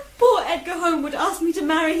 Poor Edgar Homewood asked me to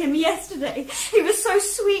marry him yesterday. He was so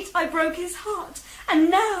sweet I broke his heart. And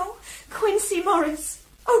now, Quincy Morris.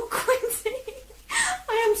 Oh, Quincy!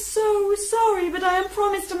 I am so sorry, but I am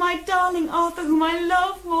promised to my darling Arthur, whom I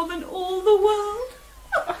love more than all the world.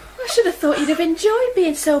 I should have thought you'd have enjoyed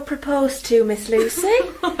being so proposed to, Miss Lucy.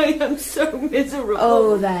 I am so miserable.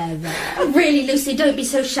 Oh, there. Oh, really, Lucy, don't be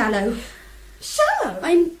so shallow. Shallow?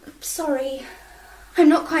 I'm sorry. I'm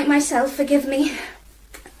not quite myself, forgive me.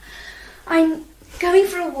 I'm going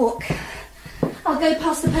for a walk. I'll go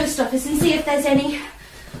past the post office and see if there's any...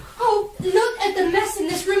 Oh, look at the mess in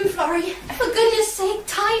this room, Florrie. For goodness sake,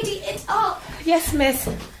 tidy it up. Yes, miss.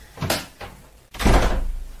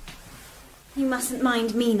 You mustn't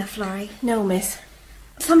mind Mina, Florrie. No, miss.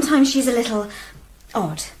 Sometimes she's a little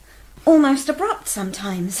odd. Almost abrupt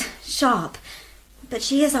sometimes. Sharp. But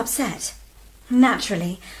she is upset.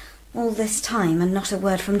 Naturally. All this time and not a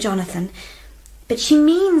word from Jonathan. But she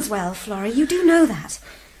means well, Florrie. You do know that.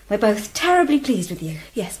 We're both terribly pleased with you.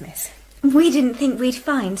 Yes, miss. We didn't think we'd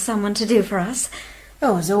find someone to do for us.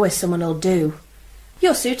 Oh, there's always someone who'll do.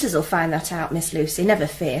 Your suitors will find that out, Miss Lucy, never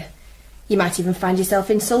fear. You might even find yourself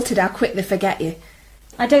insulted how quick they forget you.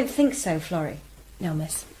 I don't think so, Florrie. No,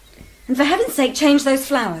 miss. And for heaven's sake, change those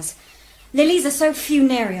flowers. Lilies are so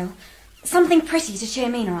funereal. Something pretty to cheer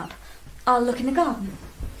Mina up. I'll look in the garden.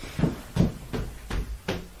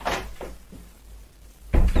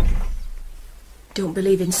 Don't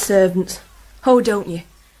believe in servants. Oh, don't you?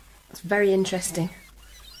 It's very interesting.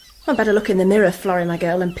 I'd better look in the mirror, Florrie, my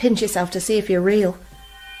girl, and pinch yourself to see if you're real.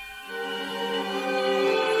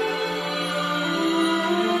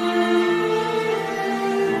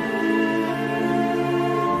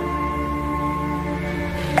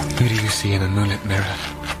 Who do you see in the moonlit mirror?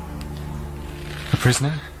 A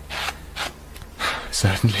prisoner?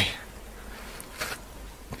 Certainly.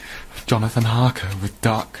 Jonathan Harker, with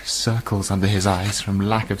dark circles under his eyes from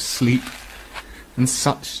lack of sleep. And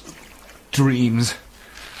such dreams.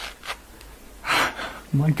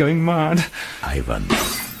 Am I going mad? Ivan.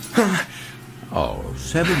 Oh,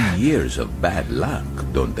 7 years of bad luck,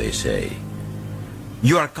 don't they say?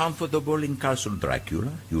 You are comfortable in Castle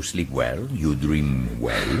Dracula? You sleep well? You dream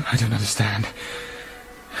well? I don't understand.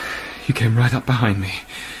 You came right up behind me.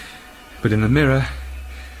 But in the mirror,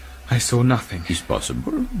 I saw nothing. Is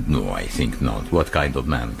possible? No, I think not. What kind of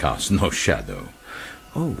man casts no shadow?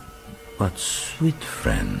 Oh, but sweet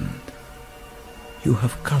friend, you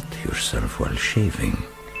have cut yourself while shaving.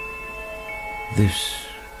 This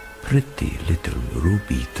pretty little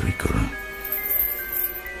ruby trickle,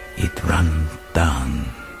 it ran down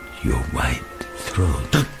your white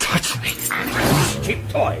throat. Don't touch me! This cheap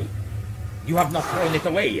toy! You have not thrown it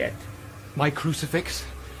away yet. My crucifix?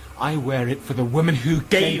 I wear it for the woman who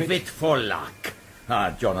gave it for luck.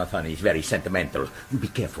 Ah, Jonathan is very sentimental. You be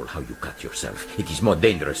careful how you cut yourself. It is more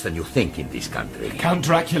dangerous than you think in this country. Count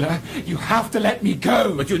Dracula, you have to let me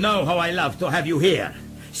go. But you know how I love to have you here.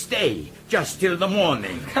 Stay just till the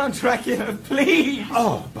morning. Count Dracula, please.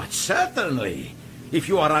 Oh, but certainly. If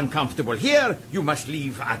you are uncomfortable here, you must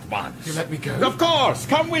leave at once. You let me go? Of course.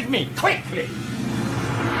 Come with me, quickly.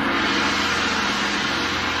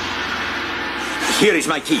 Here is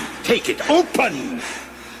my key. Take it. Open!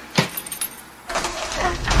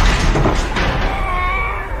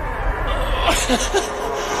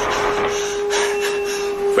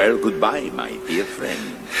 Well, goodbye, my dear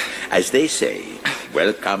friend. As they say,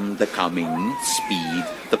 welcome the coming, speed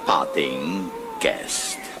the parting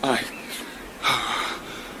guest.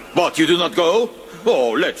 What, you do not go?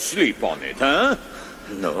 Oh, let's sleep on it, huh?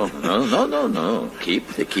 No. Keep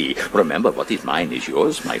the key. Remember, what is mine is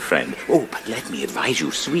yours, my friend. Oh, but let me advise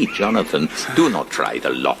you, sweet Jonathan, do not try the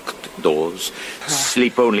locked doors.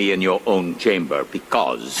 Sleep only in your own chamber,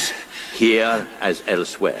 because here, as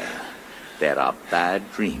elsewhere, there are bad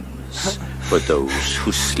dreams for those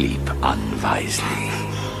who sleep unwisely.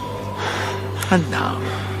 And now,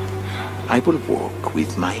 I will walk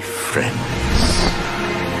with my friends.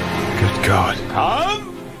 Good God. Come!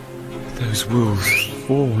 Those wolves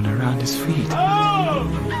fawn around his feet. Oh!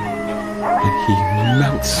 And he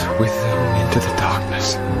melts with them into the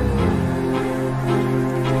darkness.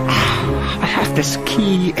 I have this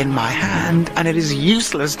key in my hand, and it is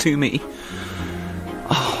useless to me.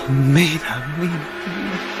 Oh, Mina.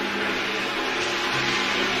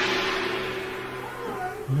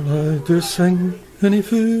 Will I dare sing any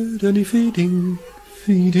food, any feeding,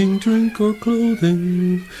 drink or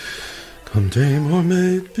clothing? Come, dame or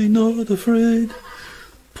maid, be not afraid.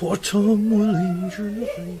 Poor Tom will injure your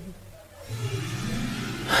brain.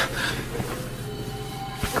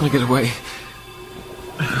 Gotta get away.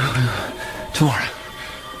 Tomorrow.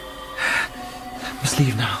 Must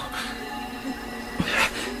leave now.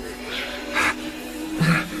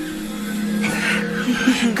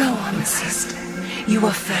 Go on, sister. You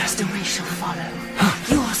are first and we shall follow.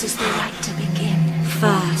 Yours is the right to begin.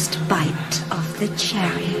 First bite of the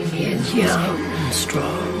cherry. Yet young and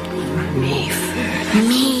strong. Me first.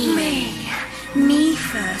 Me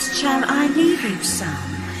first. Shall I leave you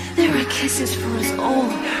some? There are kisses for us all.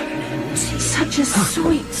 Such a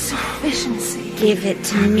sweet sufficiency. Give it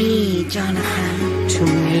to me, Jonathan. To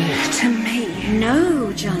me. To me.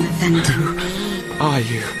 No, Jonathan, to me. Are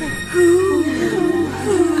you? Who?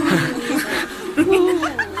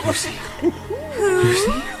 Lucy?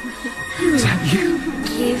 Lucy? Is that you?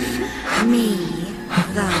 Give me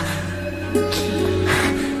the key.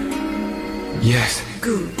 Yes.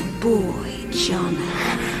 Good boy,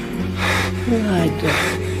 Jonathan. Lie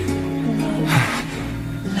down.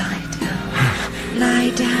 Lie down.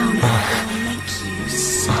 Lie down or I'll make you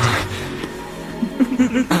sit.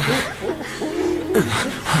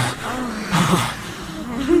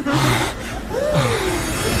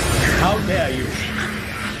 How dare you?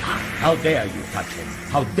 How dare you touch him?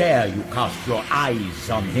 How dare you cast your eyes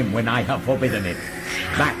on him when I have forbidden it?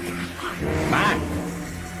 Back! Back!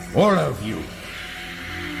 All of you!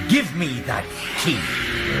 Give me that key!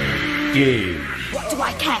 Give! What do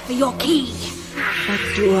I care for your key? What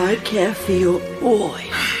do I care for your boy?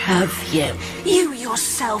 Have you? You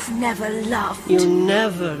yourself never loved. You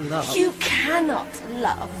never loved. You cannot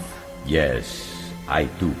love. Yes, I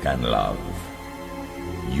too can love.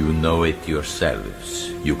 You know it yourselves.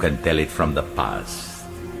 You can tell it from the past.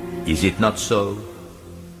 Is it not so?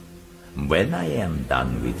 When I am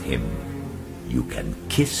done with him, you can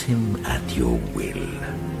kiss him at your will.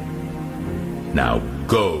 Now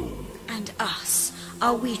go. And us,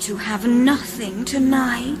 are we to have nothing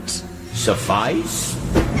tonight? Suffice?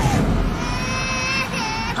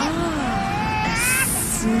 Ah, a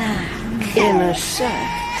snack. In a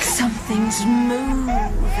sack. Something's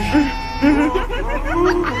moving. You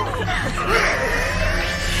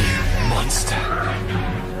monster.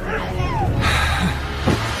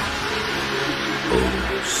 Oh,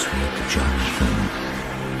 sweet Jonathan.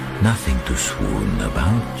 Nothing to swoon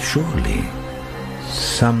about, surely.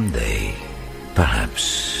 Someday,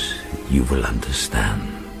 perhaps, you will understand.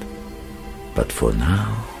 But for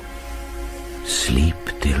now, sleep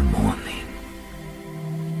till morning.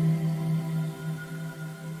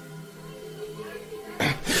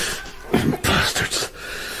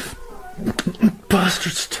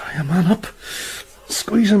 Bastards tie a man up,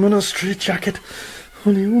 squeeze him in a straitjacket,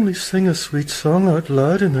 and he only sing a sweet song out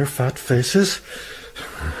loud in their fat faces.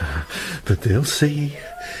 But they'll see,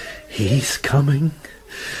 he's coming,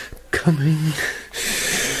 coming,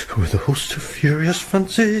 with a host of furious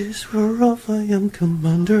fancies, whereof I am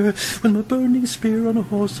commander, with my burning spear on a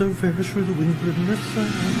horse that bears through the windward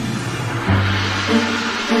sand.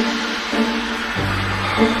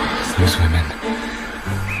 Those women.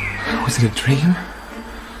 Was it a dream?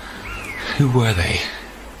 Who were they?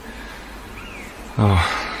 Oh,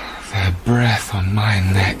 their breath on my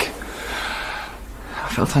neck. I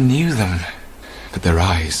felt I knew them, but their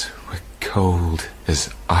eyes were cold as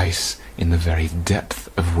ice in the very depth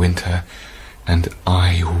of winter, and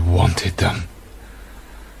I wanted them.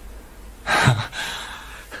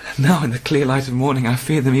 Now, in the clear light of morning, I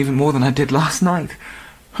fear them even more than I did last night.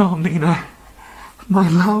 Oh, Mina, my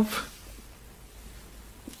love.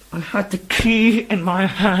 I had the key in my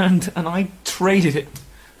hand, and I traded it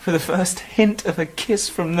for the first hint of a kiss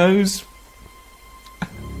from those...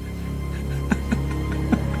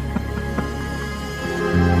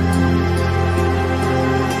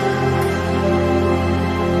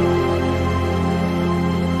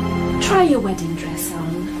 Try your wedding dress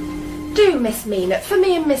on. Do, Miss Mina, for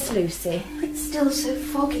me and Miss Lucy. It's still so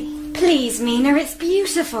foggy. Please, Mina, it's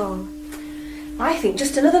beautiful. I think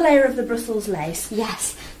just another layer of the Brussels lace.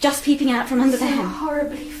 Yes, just peeping out from under the So hem.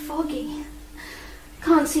 horribly foggy.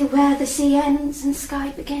 Can't see where the sea ends and sky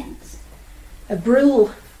begins. A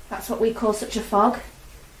brule, that's what we call such a fog.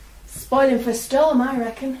 Spoiling for a storm, I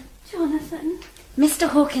reckon. Jonathan. Mr.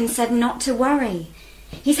 Hawkins said not to worry.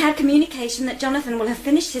 He's had communication that Jonathan will have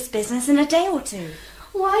finished his business in a day or two.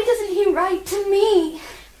 Why doesn't he write to me?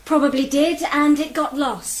 Probably did, and it got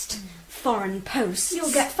lost. Foreign posts.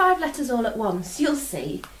 You'll get 5 letters all at once, you'll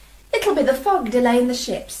see. It'll be the fog delaying the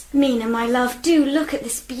ships. Mina, my love, do look at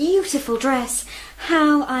this beautiful dress.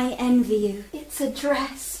 How I envy you. It's a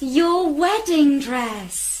dress. Your wedding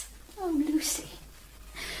dress. Oh, Lucy.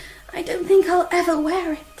 I don't think I'll ever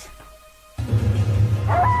wear it.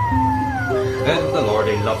 And the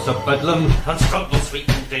Lordy loves a bedlam, and scuttle sweet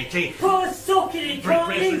and dainty. Poor sockety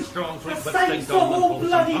darling. Strong fruit, The but saints sting of all wholesome,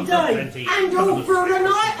 bloody and day. plenty. And all through the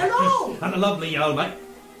night and all. And a lovely old mate.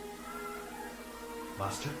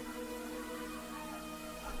 Master?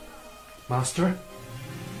 Master?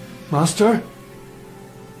 Master?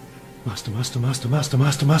 Master, master, master, master,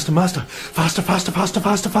 master, master, master. Faster, faster, faster,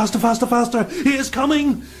 faster, faster, faster, faster. He is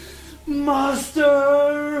coming.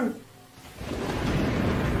 Master!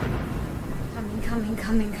 Coming.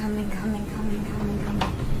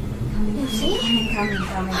 Lucy?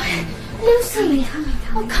 Coming. Lucy!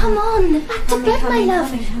 Oh, come on. Back to bed, my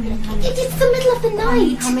love. It's the middle of the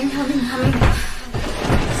night. Coming.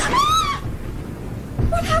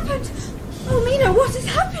 What happened? Oh, Mina, what is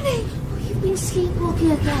happening? Oh, you've been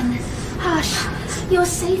sleepwalking again. Hush. You're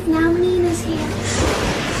safe now. Nina's here.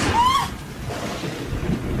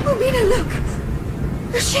 Oh, Mina, look.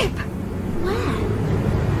 The ship.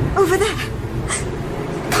 Where? Over there.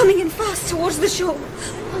 Coming in fast towards the shore.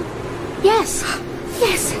 Yes.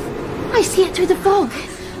 I see it through the fog.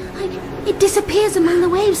 It disappears among the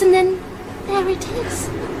waves and then there it is.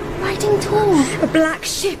 Riding tall. A black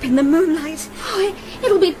ship in the moonlight. Oh,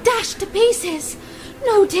 it'll be dashed to pieces.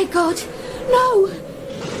 No, dear God. No.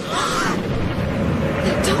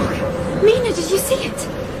 That dog. Mina, did you see it?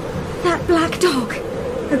 That black dog.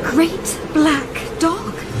 A great black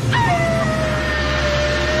dog.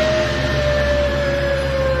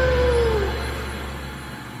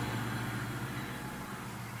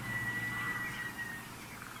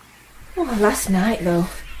 Oh, last night, though.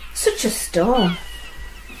 Such a storm.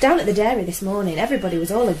 Down at the dairy this morning, everybody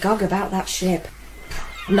was all agog about that ship.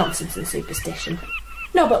 Nonsense and superstition.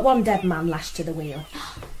 No, but one dead man lashed to the wheel.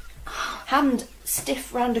 Hand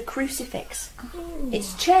stiff round a crucifix.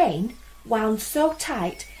 Its chain wound so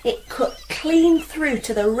tight it cut clean through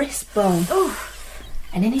to the wrist bone.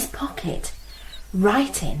 And in his pocket,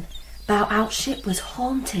 writing about how ship was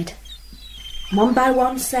haunted. One by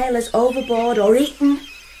one, sailors overboard or eaten.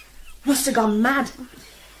 Must have gone mad.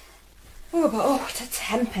 But what a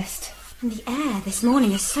tempest. And the air this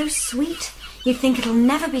morning is so sweet, you'd think it'll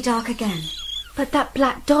never be dark again. But that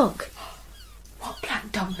black dog. What black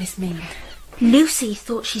dog, Miss Mina? Lucy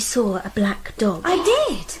thought she saw a black dog. I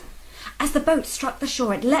did. As the boat struck the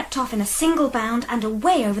shore, it leapt off in a single bound and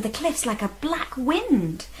away over the cliffs like a black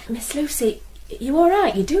wind. Miss Lucy, you all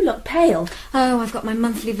right? You do look pale. Oh, I've got my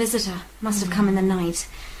monthly visitor. Must have come in the night.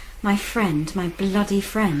 My friend, my bloody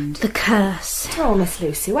friend. The curse. Oh, Miss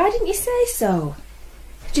Lucy, why didn't you say so?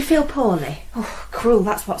 Did you feel poorly? Oh, cruel,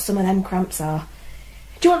 that's what some of them cramps are.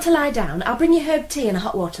 Do you want to lie down? I'll bring you herb tea and a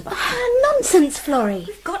hot water bath. Nonsense, Florrie.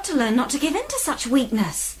 You've got to learn not to give in to such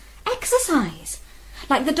weakness. Exercise.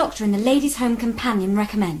 Like the doctor in the Ladies' Home Companion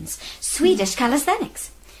recommends. Swedish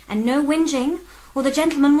calisthenics. And no whinging, or the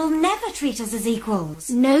gentleman will never treat us as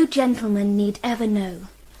equals. No gentleman need ever know.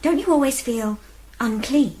 Don't you always feel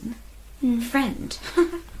unclean? Friend.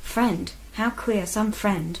 Friend. How queer, some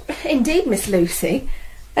friend. Indeed, Miss Lucy.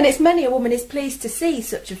 And it's many a woman is pleased to see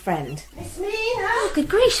such a friend. Miss Mina! Oh, good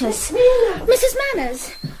gracious. Mina! Mrs. Manners,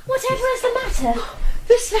 whatever is the matter?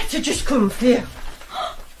 This letter just come for you.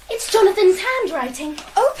 It's Jonathan's handwriting.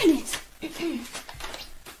 Open it.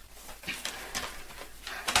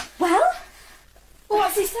 Well?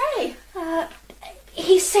 What's he say?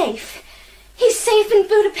 He's safe. He's safe in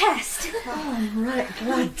Budapest. Oh, I'm right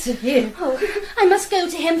glad to hear. Oh, I must go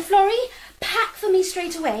to him, Florrie. Pack for me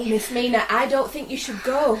straight away. Miss Mina, I don't think you should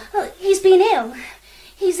go. Well, he's been ill.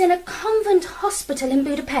 He's in a convent hospital in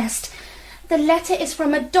Budapest. The letter is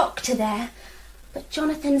from a doctor there. But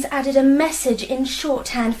Jonathan's added a message in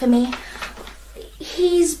shorthand for me.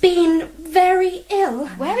 He's been very ill.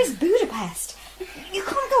 Where is Budapest? You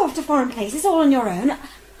can't go off to foreign places all on your own.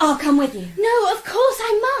 I'll come with you. No, of course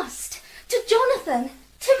I must. To Jonathan.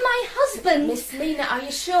 To my husband. Miss Mina, are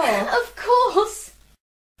you sure? Of course.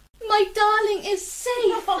 My darling is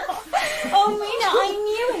safe. Oh, Mina, I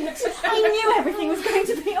knew it. I knew everything was going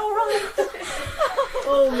to be all right.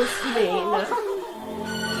 Oh, Miss Mina.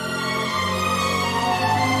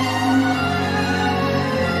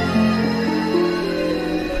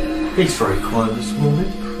 He's very quiet this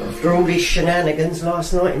morning. After all these shenanigans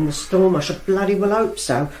last night in the storm, I should bloody well hope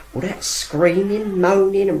so. All that screaming,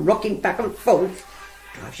 moaning and rocking back and forth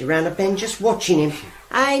drives you round a bend just watching him.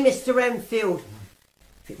 Hey, Mr. Enfield.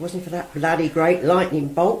 If it wasn't for that bloody great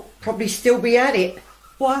lightning bolt, probably still be at it.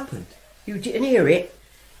 What happened? You didn't hear it?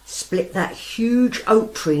 Split that huge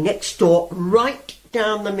oak tree next door right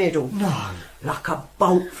down the middle. No. Like a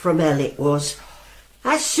bolt from hell it was.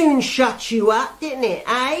 That soon shut you up, didn't it,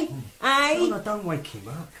 eh? Eh? Oh, no, don't wake him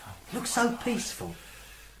up. He looks so peaceful.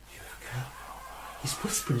 He's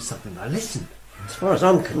whispering something now. Listen. As far as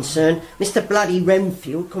I'm concerned, Mr. Bloody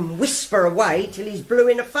Renfield can whisper away till he's blue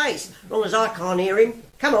in the face, as long as I can't hear him.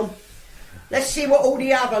 Come on. Let's see what all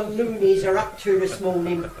the other loonies are up to this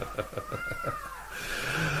morning.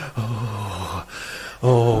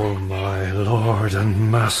 Oh, my lord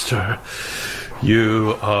and master,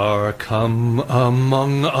 you are come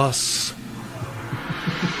among us.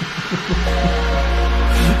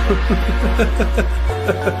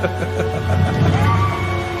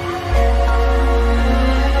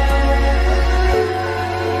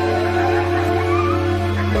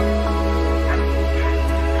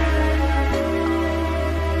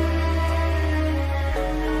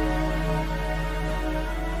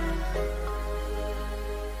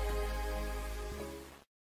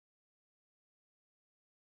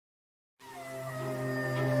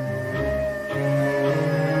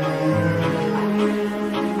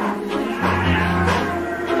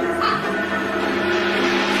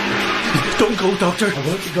 Don't go, Doctor. I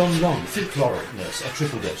won't be gone long. Chloral, nurse, a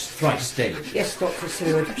triple dose, thrice daily. Yes, Dr.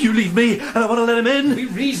 Seward. You leave me, and I want to let him in. Be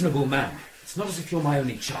reasonable, man. It's not as if you're my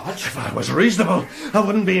only charge. If I was reasonable, I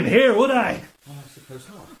wouldn't be in here, would I? Well, I suppose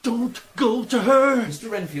not. Don't go to her. Mr.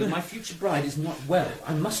 Renfield, my future bride is not well.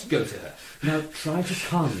 I must go to her. Now, try to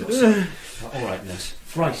calm yourself. All right, nurse.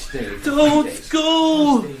 Thrice daily. Don't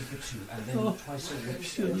go. Thrice daily for 2, and then twice a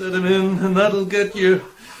week. You let him in, and that'll get you.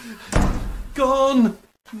 Gone.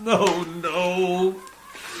 No, no.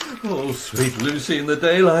 Oh, sweet Lucy in the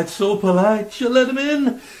daylight, so polite. She'll let him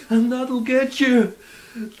in, and that'll get you.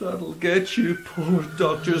 That'll get you, poor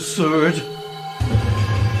Dr. Seward.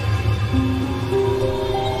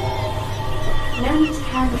 No need to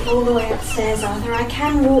carry me all the way upstairs, Arthur. I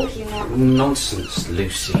can walk, you know. Nonsense,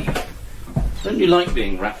 Lucy. Don't you like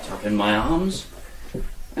being wrapped up in my arms?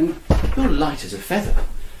 And you're light as a feather.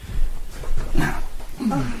 Now,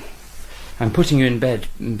 I'm putting you in bed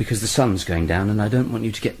because the sun's going down and I don't want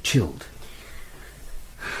you to get chilled.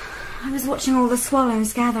 I was watching all the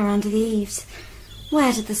swallows gather under the eaves.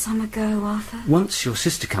 Where did the summer go, Arthur? Once your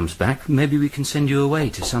sister comes back, maybe we can send you away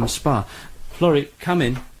to some spa. Florrie, come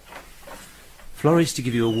in. Florrie's to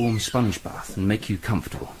give you a warm sponge bath and make you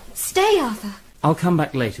comfortable. Stay, Arthur. I'll come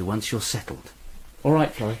back later once you're settled. All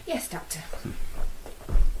right, Florrie? Yes, Doctor.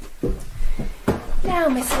 Now,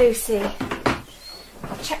 Miss Lucy.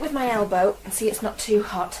 I'll check with my elbow and see it's not too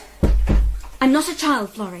hot. I'm not a child,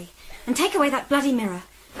 Florrie. And take away that bloody mirror.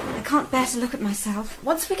 I can't bear to look at myself.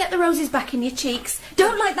 Once we get the roses back in your cheeks...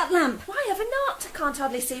 Don't light that lamp! Why ever not? I can't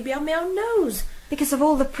hardly see beyond my own nose. Because of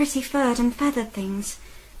all the pretty furred and feathered things.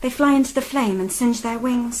 They fly into the flame and singe their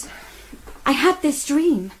wings. I had this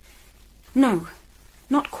dream. No,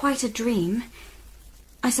 not quite a dream.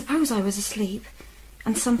 I suppose I was asleep.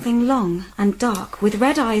 And something long and dark, with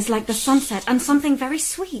red eyes like the sunset, and something very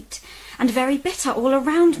sweet and very bitter all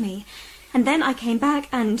around me. And then I came back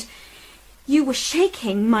and... you were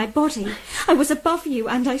shaking my body. I was above you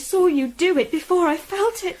and I saw you do it before I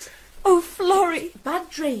felt it. Oh, Florrie. Bad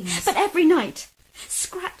dreams. But every night.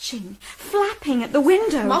 Scratching, flapping at the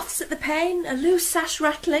window. Moths at the pane, a loose sash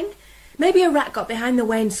rattling. Maybe a rat got behind the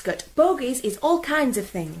wainscot. Bogies is all kinds of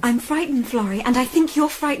things. I'm frightened, Florrie, and I think you're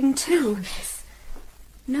frightened too. Yes.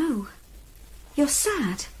 No. You're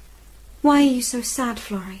sad. Why are you so sad,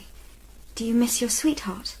 Florrie? Do you miss your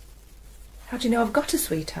sweetheart? How do you know I've got a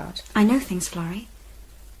sweetheart? I know things, Florrie.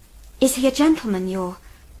 Is he a gentleman, your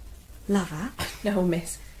lover? No,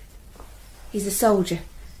 miss. He's a soldier.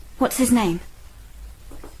 What's his name?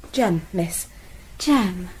 Jem, miss.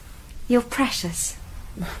 Jem. You're precious.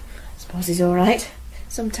 I suppose he's all right.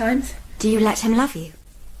 Sometimes. Do you let him love you?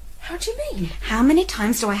 How do you mean? How many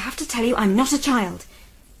times do I have to tell you I'm not a child?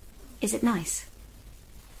 Is it nice?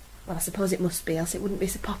 Well, I suppose it must be, else it wouldn't be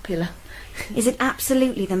so popular. Is it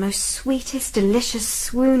absolutely the most sweetest, delicious,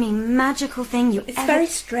 swooning, magical thing you It's ever... very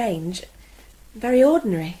strange. Very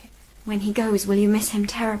ordinary. When he goes, will you miss him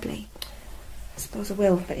terribly? I suppose I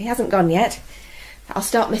will, but he hasn't gone yet. I'll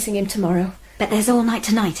start missing him tomorrow. But there's all night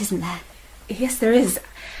tonight, isn't there? Yes, there is.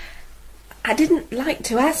 I didn't like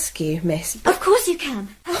to ask you, miss. Of course you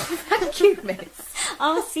can. Oh, thank you, miss.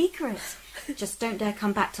 Our secret. Just don't dare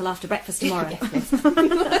come back till after breakfast tomorrow. Yes,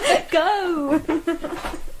 Go!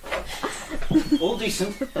 All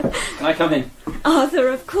decent. Can I come in? Arthur,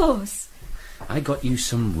 of course. I got you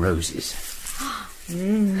some roses.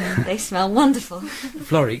 They smell wonderful.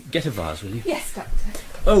 Florrie, get a vase, will you? Yes, Doctor.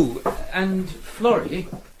 Oh, and Florrie...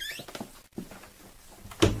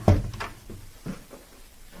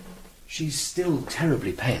 she's still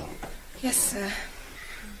terribly pale. Yes, sir.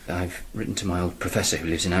 I've written to my old professor who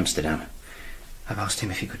lives in Amsterdam. I've asked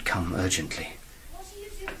him if he could come urgently. What are you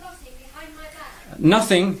two plotting behind my back?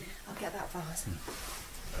 Nothing. I'll get that vase.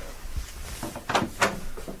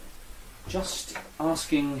 Just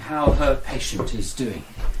asking how her patient is doing.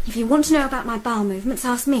 If you want to know about my bowel movements,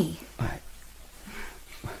 ask me. Right.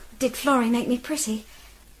 Did Florrie make me pretty?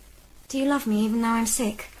 Do you love me even though I'm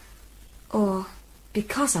sick? Or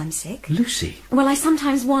because I'm sick? Lucy. Well, I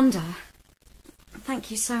sometimes wonder.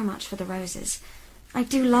 Thank you so much for the roses. I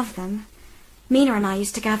do love them. Mina and I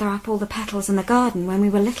used to gather up all the petals in the garden when we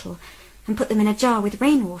were little and put them in a jar with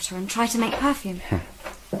rainwater and try to make perfume.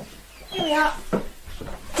 Here we are.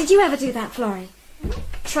 Did you ever do that, Florrie?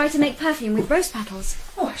 Try to make perfume with rose petals?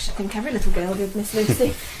 Oh, I should think every little girl did, Miss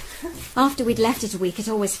Lucy. After we'd left it a week, it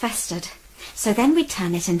always festered. So then we'd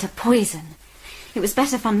turn it into poison. It was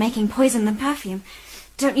better fun making poison than perfume.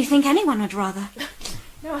 Don't you think anyone would rather?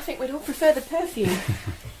 No, I think we'd all prefer the perfume.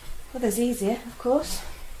 Others easier, of course.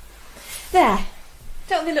 There.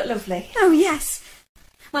 Don't they look lovely? Oh, yes.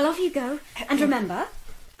 Well, off you go. And remember,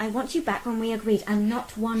 I want you back when we agreed, and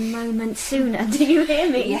not one moment sooner. Do you hear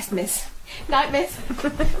me? Yes, miss. Night, miss.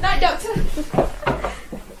 Night, doctor.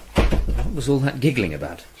 What was all that giggling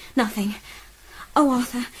about? Nothing. Oh,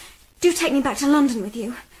 Arthur, do take me back to London with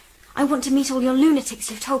you. I want to meet all your lunatics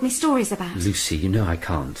you've told me stories about. Lucy, you know I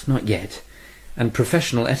can't. Not yet. And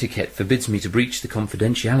professional etiquette forbids me to breach the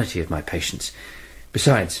confidentiality of my patients.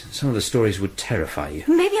 Besides, some of the stories would terrify you.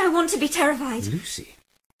 Maybe I want to be terrified. Lucy.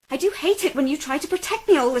 I do hate it when you try to protect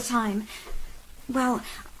me all the time. Well,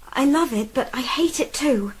 I love it, but I hate it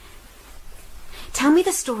too. Tell me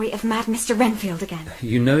the story of Mad Mr. Renfield again.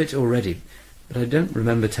 You know it already, but I don't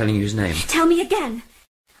remember telling you his name. Tell me again.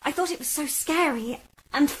 I thought it was so scary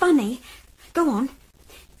and funny. Go on.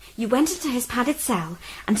 You went into his padded cell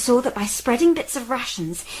and saw that by spreading bits of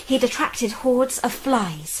rations he'd attracted hordes of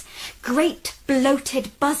flies. Great,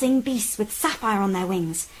 bloated, buzzing beasts with sapphire on their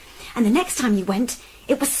wings. And the next time you went,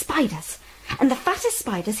 it was spiders. And the fattest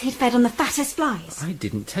spiders he'd fed on the fattest flies. I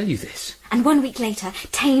didn't tell you this. And 1 week later,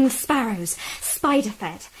 tamed sparrows,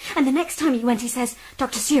 spider-fed. And the next time you went, he says,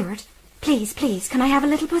 Dr. Seward, please, please, can I have a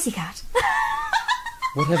little pussycat?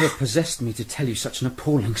 Whatever possessed me to tell you such an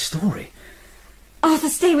appalling story? Arthur,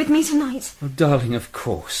 stay with me tonight. Oh, darling, of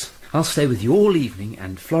course. I'll stay with you all evening,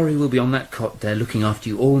 and Florrie will be on that cot there looking after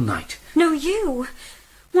you all night. No, you.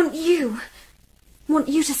 Want you. Want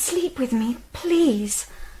you to sleep with me, please.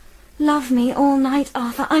 Love me all night,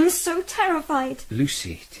 Arthur. I'm so terrified.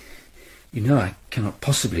 Lucy, you know I cannot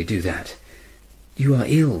possibly do that. You are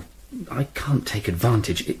ill. I can't take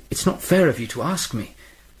advantage. It's not fair of you to ask me.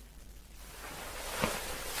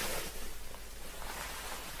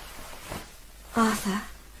 Arthur,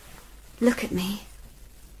 look at me.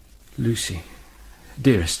 Lucy,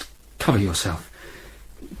 dearest, cover yourself.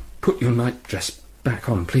 Put your nightdress back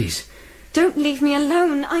on, please. Don't leave me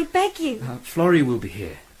alone, I beg you. Florrie will be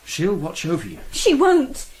here. She'll watch over you. She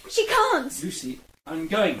won't. She can't. Lucy, I'm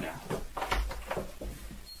going now.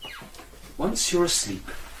 Once you're asleep,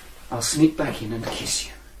 I'll sneak back in and kiss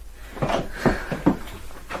you.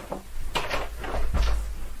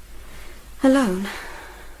 Alone.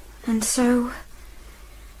 And so...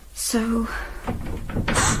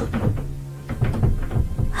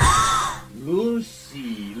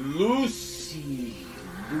 Lucy, Lucy,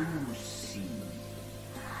 Lucy.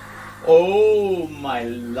 Oh, my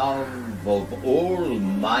love of all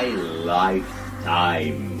my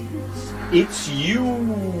lifetimes. It's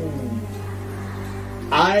you.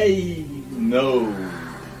 I know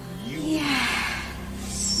you.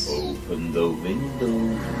 Yes. Open the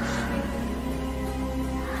windows.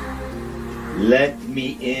 Let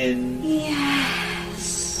me in.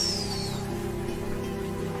 Yes.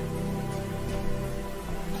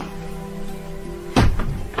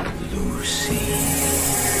 Lucy.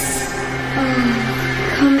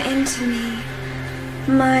 Oh, come into me,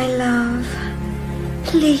 my love.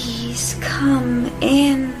 Please come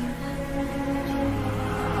in.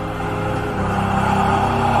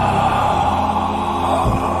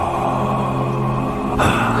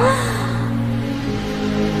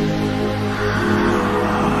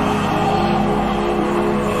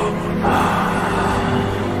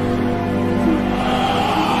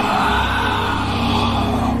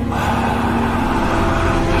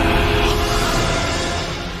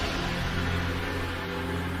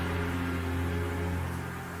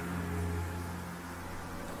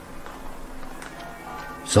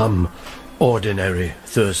 Some ordinary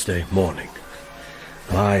Thursday morning.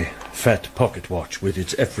 My fat pocket watch with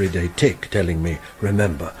its everyday tick telling me,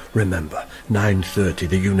 remember, 9:30,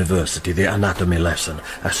 the university, the anatomy lesson,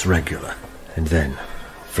 as regular. And then,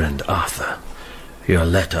 friend Arthur, Your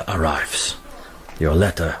letter arrives. Your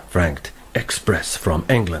letter franked express from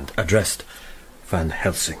England, addressed Van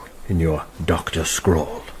Helsing in your doctor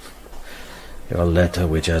scrawl. Your letter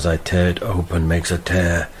which as I tear it open makes a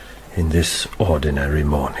tear in this ordinary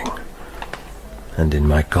morning. And in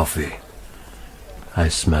my coffee I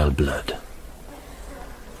smell blood.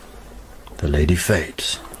 The lady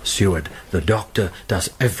fades. Seward, the doctor, does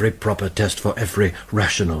every proper test for every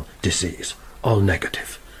rational disease. All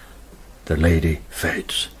negative. The lady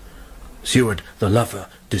fades. Seward, the lover,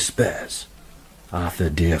 despairs. Arthur,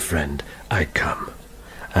 dear friend, I come.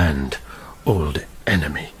 And, old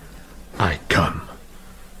enemy, I come.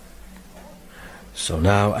 So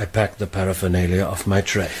now I pack the paraphernalia of my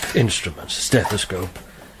trade. Instruments, stethoscope,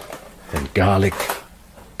 and garlic,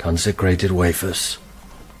 consecrated wafers,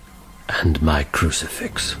 and my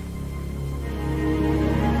crucifix.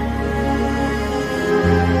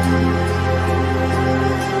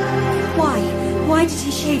 Why did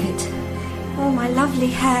he shave it? Oh, my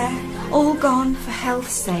lovely hair, all gone. For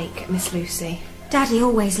health's sake, Miss Lucy. Daddy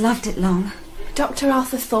always loved it long. Dr.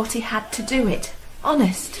 Arthur thought he had to do it.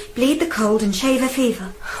 Honest. Bleed the cold and shave a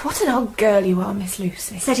fever. What an old girl you are, Miss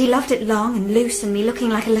Lucy. Said he loved it long and loose and me looking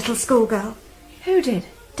like a little schoolgirl. Who did?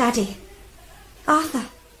 Daddy. Arthur.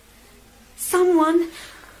 Someone.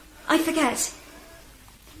 I forget.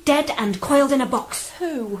 Dead and coiled in a box.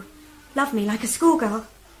 Who? Loved me like a schoolgirl.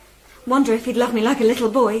 Wonder if he'd love me like a little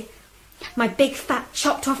boy. My big, fat,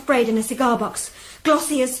 chopped-off braid in a cigar box.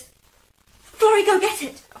 Glossy as... Florrie, go get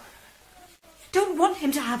it. Don't want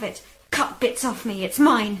him to have it. Cut bits off me. It's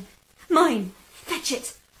mine. Mine. Fetch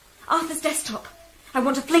it. Arthur's desktop. I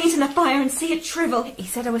want to fling it in the fire and see it shrivel. He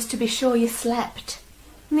said I was to be sure you slept.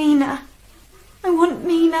 Mina. I want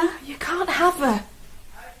Mina. You can't have her.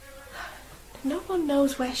 No one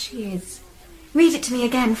knows where she is. Read it to me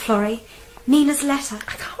again, Florrie. Mina's letter.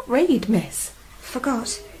 I can't read, miss.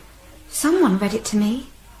 Forgot. Someone read it to me.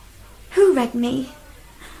 Who read me?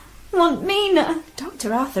 Want Mina.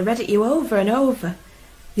 Dr. Arthur read it you over and over.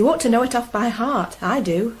 You ought to know it off by heart. I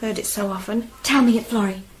do. Heard it so often. Tell me it,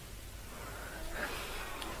 Florrie.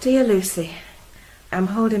 Dear Lucy, I'm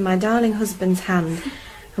holding my darling husband's hand,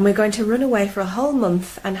 and we're going to run away for a whole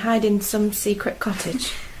month and hide in some secret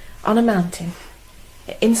cottage on a mountain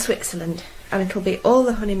in Switzerland, and it'll be all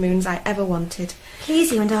the honeymoons I ever wanted.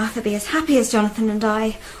 Please you and Arthur be as happy as Jonathan and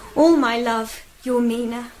I. All my love, your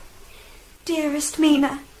Mina. Dearest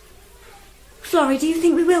Mina. Florrie, do you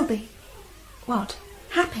think we will be? What?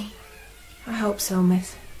 Happy. I hope so,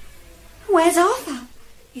 miss. Where's Arthur?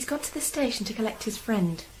 He's gone to the station to collect his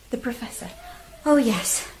friend, the professor. Oh,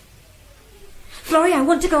 yes. Florrie, I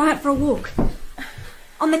want to go out for a walk.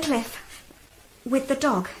 On the cliff. With the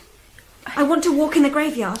dog. I want to walk in the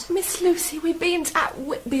graveyard. Miss Lucy, we bean't at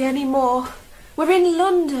Whitby anymore. We're in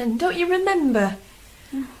London, don't you remember?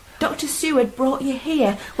 Dr. Seward brought you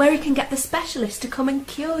here, where he can get the specialist to come and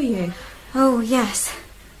cure you. Oh, yes.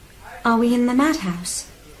 Are we in the madhouse?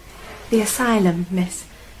 The asylum, miss.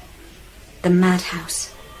 The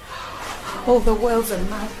madhouse. All the world's a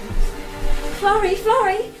madhouse. Florrie,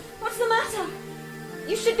 what's the matter?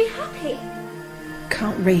 You should be happy.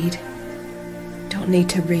 Can't read. Don't need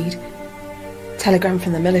to read. Telegram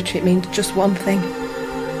from the military, it means just one thing.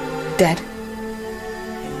 Dead.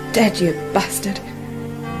 Dead, you bastard.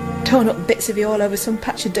 Torn up bits of you all over some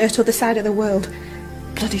patch of dirt other side of the world.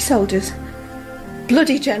 Bloody soldiers.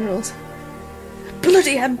 Bloody generals.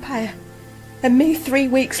 Bloody empire. And me 3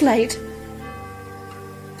 weeks late.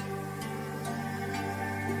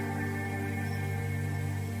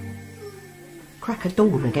 Crack of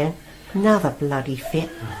dawn again. Another bloody fit.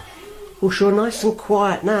 Well, you're nice and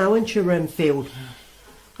quiet now, ain't you, Renfield?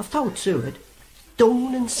 I've told Seward.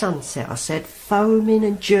 Dawn and sunset, I said, foaming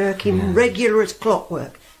and jerking, regular as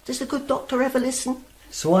clockwork. Does the good doctor ever listen?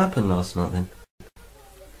 So what happened last night, then?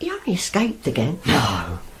 He only escaped again.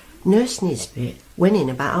 No. Nurse Nisbet went in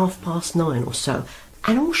about 9:30 or so,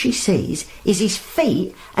 and all she sees is his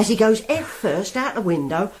feet as he goes head first out the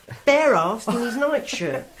window, bare-assed in his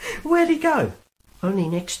nightshirt. Where'd he go? Only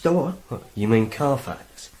next door. What, you mean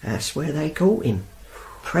Carfax? That's where they caught him.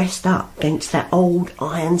 Pressed up against that old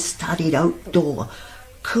iron-studded oak door,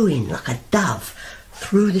 cooing like a dove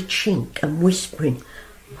through the chink and whispering,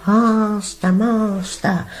 "Master,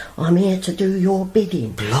 master, I'm here to do your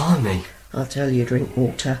bidding." Blimey. I'll tell you,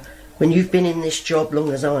 Drinkwater, when you've been in this job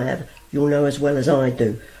long as I have, you'll know as well as I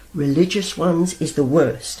do. Religious ones is the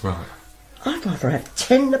worst. Right. I'd rather have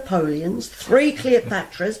 10 Napoleons, 3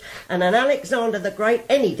 Cleopatras, and an Alexander the Great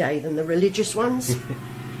any day than the religious ones.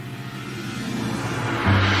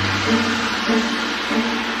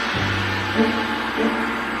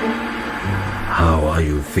 How are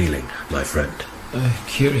you feeling, my friend? A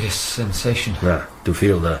curious sensation. To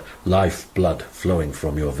feel the life blood flowing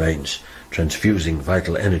from your veins, transfusing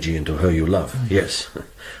vital energy into her you love. Yes,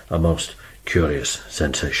 a most curious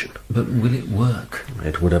sensation. But will it work?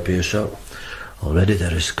 It would appear so. Already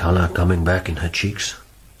there is colour coming back in her cheeks.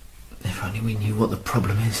 If only we knew what the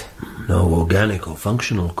problem is. No organic or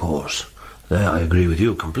functional cause. There I agree with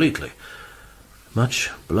you completely. Much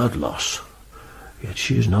blood loss. Yet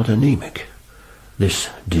she is not anemic. This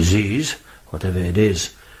disease, whatever it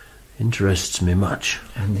is, interests me much.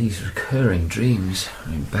 And these recurring dreams.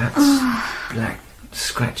 Bats, black,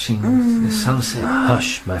 scratching, the sunset.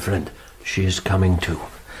 Hush, my friend. She is coming too.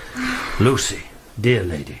 Lucy, dear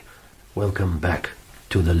lady, welcome back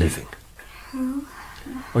to the living. Who?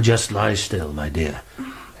 Oh, just lie still, my dear.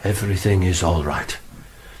 Everything is all right.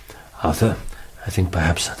 Arthur, I think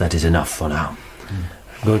perhaps that is enough for now.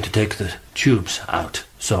 I'm going to take the tubes out,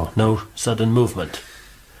 so no sudden movement.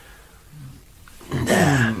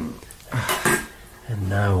 There. And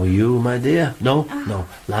now you, my dear. No,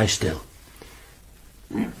 lie still.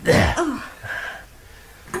 There.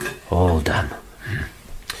 All done.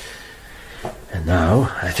 And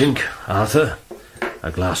now, I think, Arthur,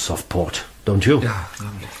 a glass of port, don't you?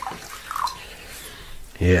 Lovely.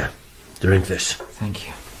 Here, drink this. Thank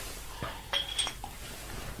you.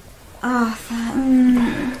 Arthur,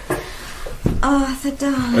 Arthur,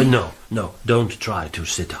 darling. No, don't try to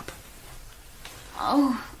sit up.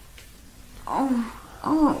 Oh.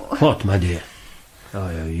 What, my dear?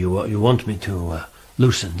 Oh, you want me to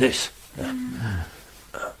loosen this?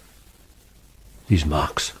 These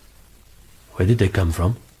marks. Where did they come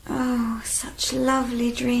from? Oh, such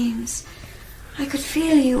lovely dreams. I could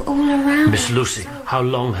feel you all around. Miss Lucy, how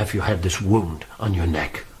long have you had this wound on your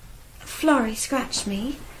neck? Florrie scratched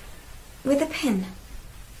me with a pin.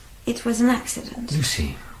 It was an accident.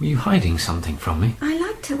 Lucy, were you hiding something from me? I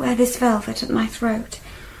like to wear this velvet at my throat.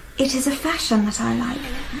 It is a fashion that I like.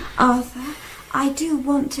 Arthur, I do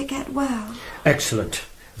want to get well. Excellent.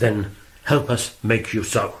 Then help us make you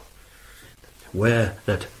so. Wear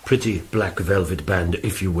that pretty black velvet band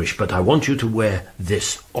if you wish, but I want you to wear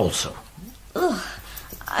this also. Ugh,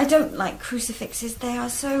 I don't like crucifixes. They are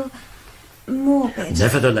so morbid.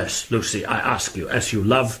 Nevertheless, Lucy, I ask you, as you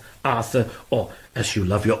love Arthur, or as you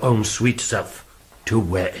love your own sweet self, to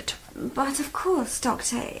wear it. But of course,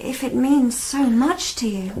 Doctor, if it means so much to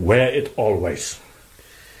you. Wear it always.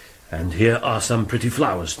 And here are some pretty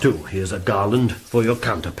flowers, too. Here's a garland for your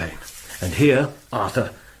counterpane. And here,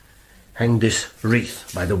 Arthur, hang this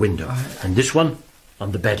wreath by the window. And this one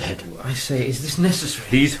on the bedhead. I say, is this necessary?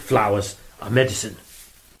 These flowers are medicine.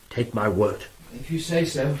 Take my word. If you say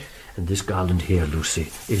so. And this garland here,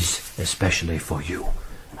 Lucy, is especially for you.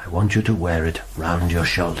 I want you to wear it round your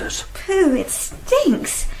shoulders. Pooh, it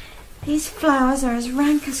stinks. These flowers are as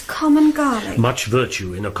rank as common garlic. Much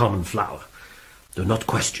virtue in a common flower. Do not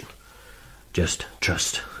question. Just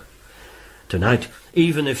trust. Tonight,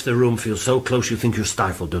 even if the room feels so close you think you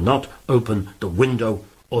stifle, do not open the window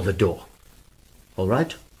or the door. All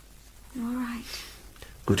right? All right.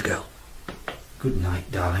 Good girl. Good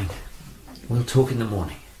night, darling. We'll talk in the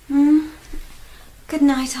morning. Good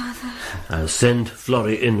night, Arthur. I'll send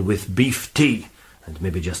Florrie in with beef tea, and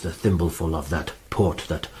maybe just a thimbleful of that port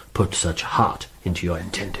that put such heart into your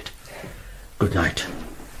intended. Good night.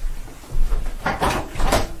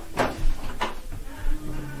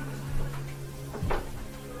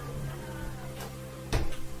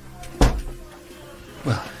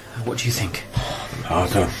 Well, what do you think?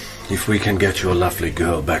 Arthur, if we can get your lovely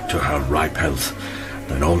girl back to her ripe health,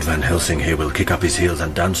 then old Van Helsing here will kick up his heels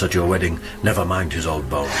and dance at your wedding, never mind his old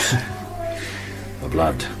bones. The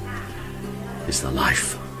blood is the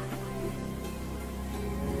life.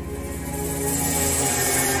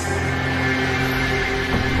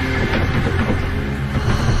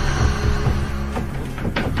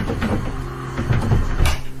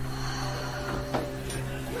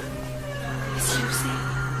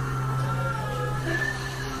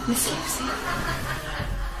 Miss Lucy.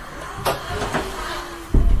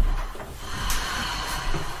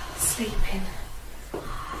 Sleeping.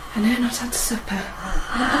 And her not had supper.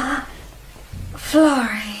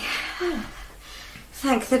 Florrie.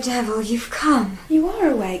 Thank the devil you've come. You are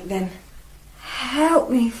awake then? Help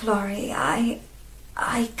me, Florrie. I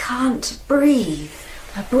can't breathe.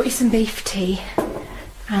 I brought you some beef tea.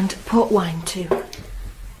 And port wine too.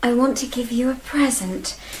 I want to give you a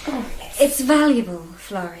present. Oh, Miss. It's valuable,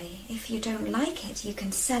 Florrie. If you don't like it, you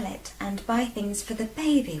can sell it and buy things for the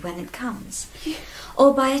baby when it comes.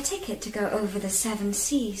 Or buy a ticket to go over the 7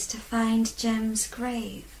 seas to find Jem's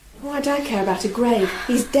grave. Why do I care about a grave?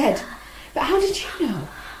 He's dead. But how did you know?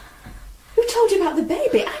 Who told you about the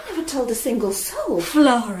baby? I never told a single soul.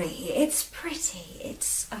 Florrie, it's pretty.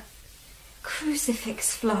 It's a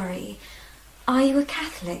crucifix, Florrie. Are you a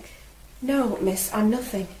Catholic? No, miss, I'm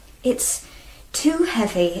nothing. It's too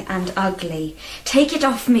heavy and ugly. Take it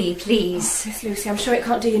off me, please. Oh, Miss Lucy, I'm sure it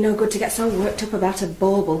can't do you no good to get so worked up about a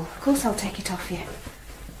bauble. Of course I'll take it off you.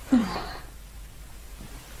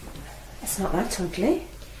 It's not that ugly.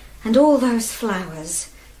 And all those flowers,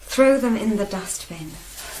 throw them in the dustbin.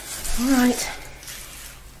 All right.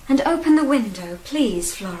 And open the window,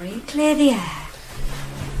 please, Florrie. Clear the air.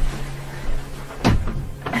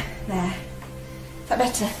 There. Is that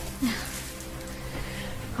better?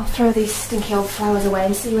 I'll throw these stinky old flowers away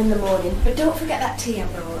and see you in the morning. But don't forget that tea I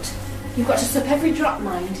brought. You've got to sup every drop,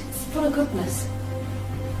 mind. It's full of goodness.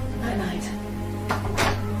 Night-night.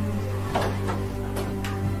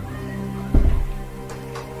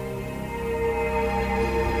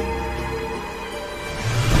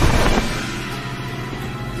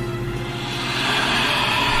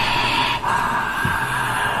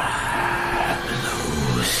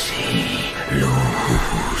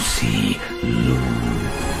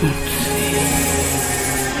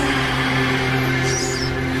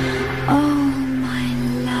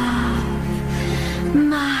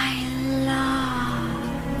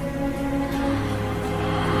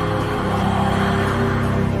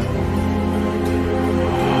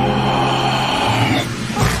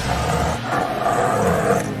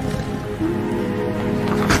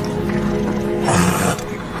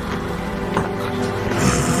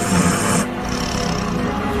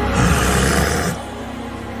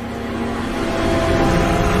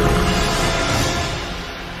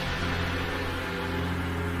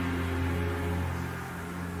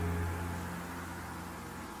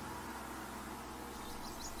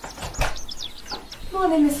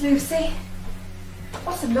 Morning, Miss Lucy.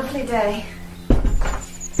 What a lovely day.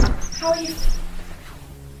 How are you?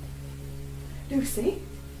 Lucy?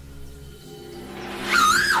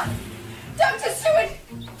 Dr. Stewart!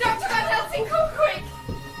 Dr. Van Helsing, come quick!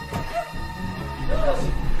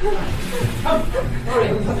 Hurry!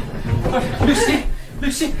 Lucy!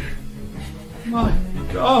 Lucy! My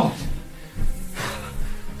God!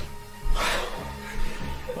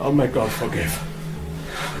 Oh, may God forgive.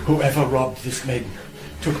 Whoever robbed this maiden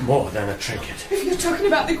took more than a trinket. If you're talking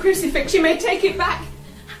about the crucifix, you may take it back.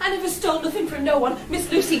 I never stole nothing from no one.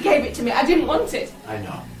 Miss Lucy gave it to me. I didn't want it. I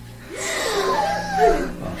know.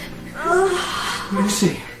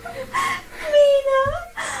 Lucy! Mina!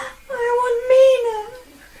 I want Mina!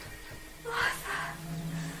 Arthur,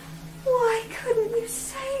 why couldn't you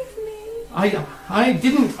save me? I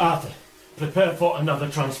didn't, Arthur. Prepare for another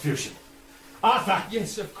transfusion. Arthur!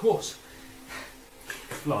 Yes, of course.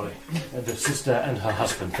 Florrie, the sister and her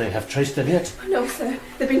husband, they have traced them yet? No, sir.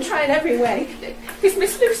 They've been trying every way. Is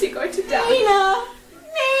Miss Lucy going to die? Mina!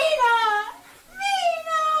 Mina!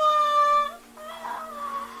 Mina!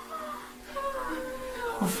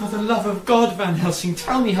 Oh, for the love of God, Van Helsing,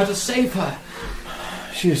 tell me how to save her.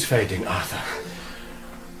 She is fading, Arthur.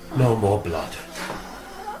 No more blood.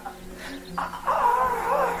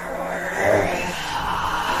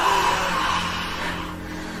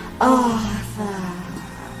 Arthur.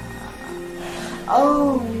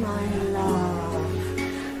 Oh, my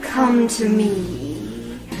love. Come to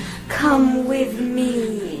me. Come with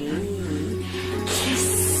me.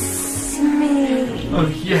 Kiss me. Oh,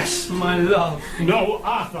 yes, my love. No,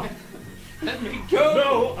 Arthur! Let me go.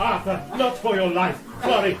 No, Arthur! Not for your life!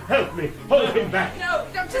 Florrie, help me! Hold him back! No,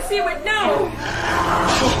 Dr. Seward, no!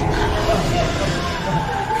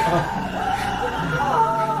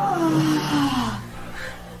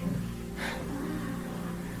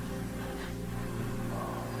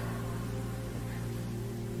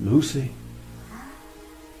 Lucy?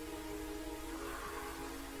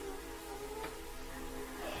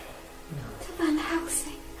 To Van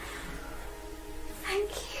Helsing. Thank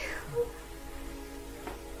you.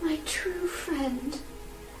 My true friend.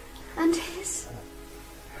 And his.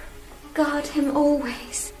 Guard him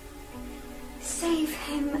always. Save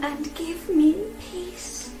him and give me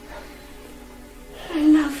peace. I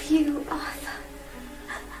love you, Arthur.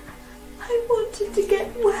 I wanted to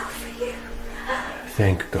get well for you.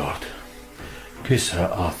 Thank God. Kiss her,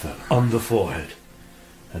 Arthur, on the forehead.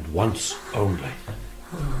 And once only.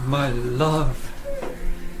 Oh, my love.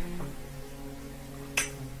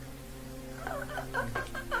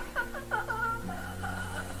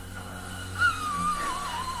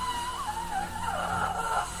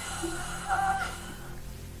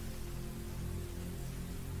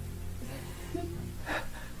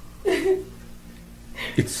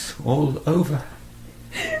 It's all over.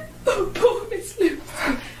 Oh, poor Miss Lucy.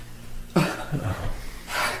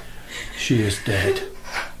 She is dead.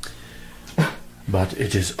 But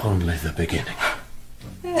it is only the beginning.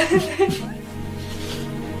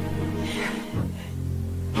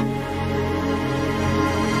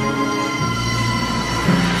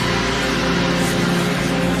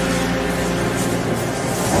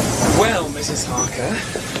 Well, Mrs.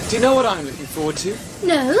 Harker, do you know what I'm looking forward to?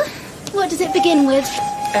 No? What does it begin with?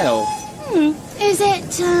 L. Is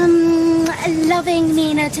it, loving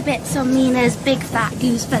Mina to bits on Mina's big fat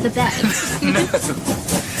goose feather bed?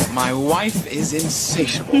 No. My wife is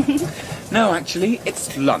insatiable. No, actually,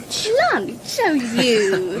 it's lunch. Lunch? Oh,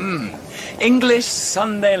 you. English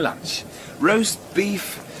Sunday lunch. Roast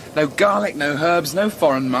beef, no garlic, no herbs, no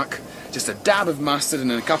foreign muck. Just a dab of mustard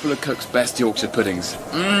and a couple of Cook's best Yorkshire puddings.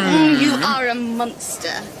 You are a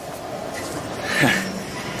monster.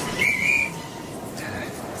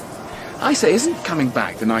 I say, isn't coming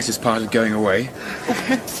back the nicest part of going away?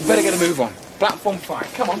 You better get a move on. Platform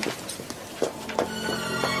 5, come on.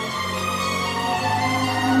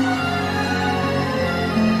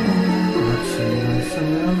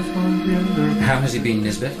 How has he been,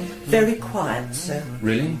 Nisbet? Very quiet, sir.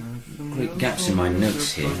 Really? Great gaps in my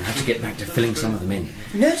notes here. I have to get back to filling some of them in.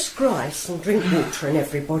 Nurse Grice and drink water and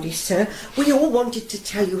everybody, sir. We all wanted to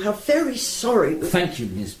tell you how very sorry we... Thank you,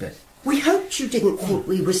 Nisbet. We hoped you didn't think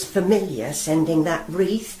we was familiar sending that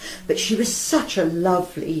wreath, but she was such a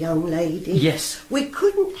lovely young lady. Yes. We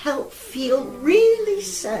couldn't help feel really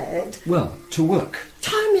sad. Well, to work.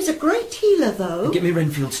 Time is a great healer, though. Get me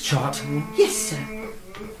Renfield's chart. Yes, sir.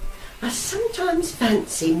 I sometimes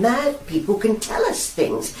fancy mad people can tell us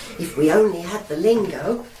things if we only had the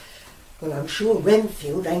lingo. Well, I'm sure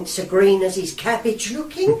Renfield ain't so green as his cabbage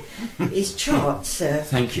looking. His chart, sir.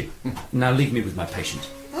 Thank you. Now leave me with my patient.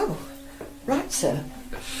 Oh, right, sir.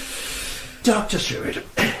 Dr. Stewart,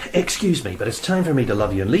 excuse me, but it's time for me to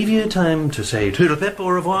love you and leave you. Time to say toodle-pip, au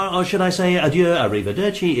revoir, or should I say adieu,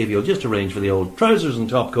 arrivederci, if you'll just arrange for the old trousers and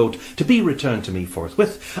top coat to be returned to me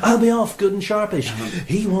forthwith. I'll be off good and sharpish.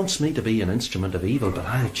 He wants me to be an instrument of evil, but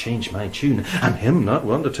I've changed my tune, and him not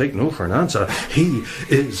one to take no for an answer. He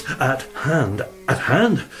is at hand. At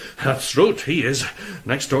hand? That's throat, he is.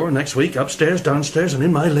 Next door, next week, upstairs, downstairs, and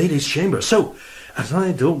in my lady's chamber. So... as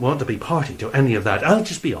I don't want to be party to any of that, I'll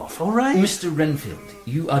just be off, all right? Mr. Renfield,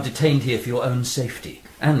 you are detained here for your own safety,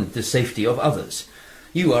 and the safety of others.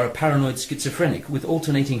 You are a paranoid schizophrenic with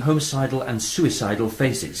alternating homicidal and suicidal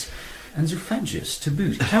phases. And zoophagous to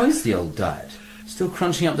boot. How is the old diet? Still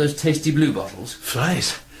crunching up those tasty blue bottles?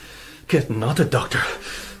 Flies. Get knotted, Doctor.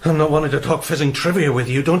 I'm not wanting to talk fizzing trivia with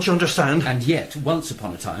you, don't you understand? And yet, once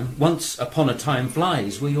upon a time,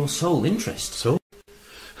 flies were your sole interest. So?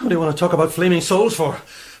 What do you want to talk about flaming souls for?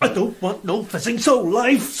 I don't want no fizzing soul.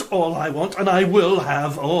 Life's all I want, and I will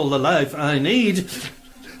have all the life I need.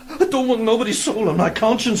 I don't want nobody's soul on my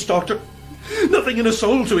conscience, Doctor. Nothing in a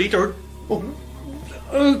soul to eat or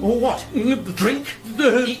what? Drink?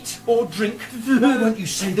 Eat or drink? Why won't you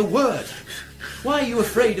say the word? Why are you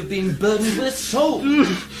afraid of being burdened with a soul?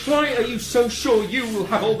 Why are you so sure you will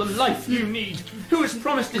have all the life you need? Who has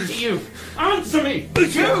promised it to you? Answer me!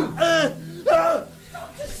 You!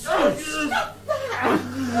 Stop that!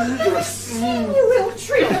 You're a sin, you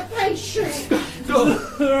ill-treat the patient!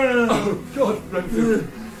 Oh, God, Renfield,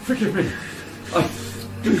 forgive me.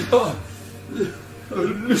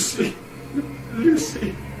 Lucy.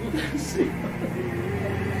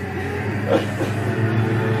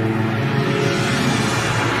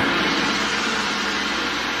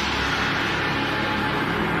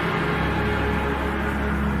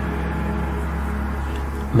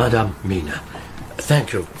 Madame Mina,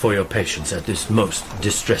 thank you for your patience at this most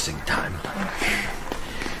distressing time.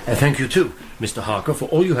 Thank you too, Mr. Harker, for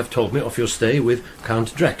all you have told me of your stay with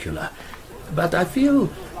Count Dracula. But I feel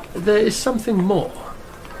there is something more.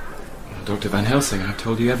 Dr. Van Helsing, I've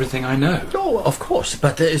told you everything I know. Oh, of course,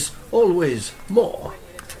 but there is always more.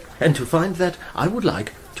 And to find that, I would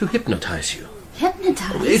like to hypnotize you.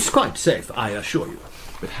 Hypnotize? It's quite safe, I assure you.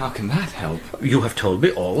 But how can that help? You have told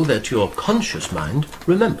me all that your conscious mind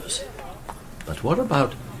remembers. But what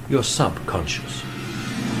about your subconscious?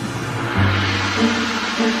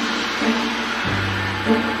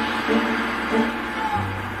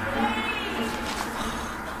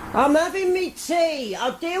 I'm having me tea.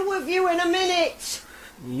 I'll deal with you in a minute.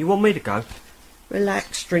 You want me to go?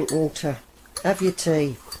 Relax, drink water. Have your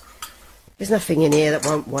tea. There's nothing in here that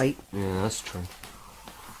won't wait. Yeah, that's true.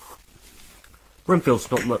 Renfield's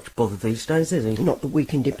not much bother these days, is he? Not that we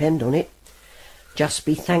can depend on it. Just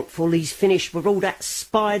be thankful he's finished with all that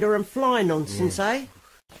spider and fly nonsense, eh?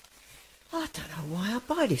 I don't know why I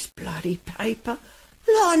buy this bloody paper.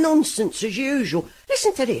 A lot of nonsense as usual.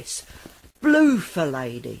 Listen to this. blue for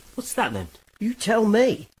lady. What's that then? You tell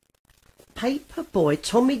me. Paper boy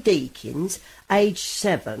Tommy Deakins, aged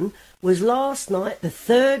 7, was last night the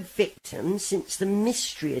 3rd victim since the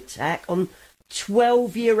mystery attack on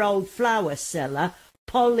 12-year-old flower seller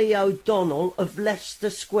Polly O'Donnell of Leicester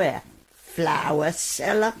Square. Flower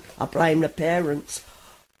seller? I blame the parents.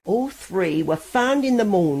 All 3 were found in the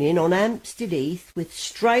morning on Hampstead Heath with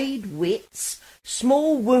strayed wits,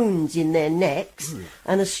 small wounds in their necks,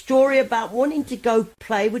 and a story about wanting to go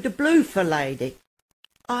play with the blue for lady.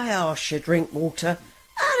 I ask you, Drinkwater,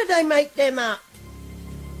 how did they make them up?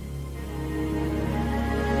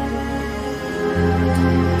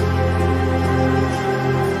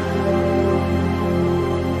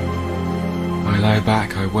 I lie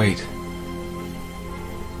back, I wait.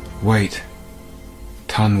 Wait.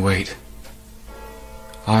 Ton wait.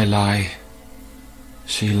 I lie.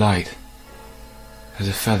 She light. As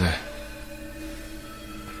a feather.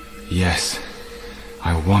 Yes,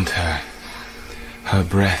 I want her. Her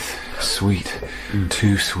breath, sweet,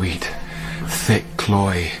 too sweet. Thick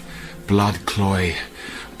cloy, blood cloy.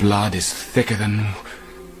 Blood is thicker than...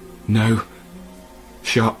 No.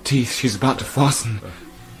 Sharp teeth, she's about to fasten.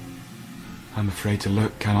 I'm afraid to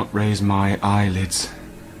look, cannot raise my eyelids.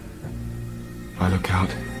 I look out,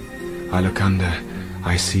 I look under,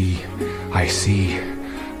 I see,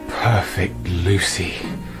 perfect Lucy.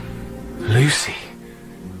 Lucy.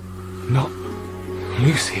 Not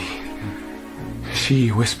Lucy. She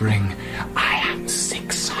whispering, I am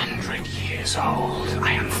 600 years old.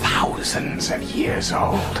 I am thousands of years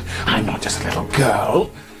old. I'm not just a little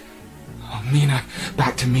girl. Oh, Mina,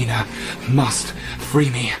 back to Mina. Must free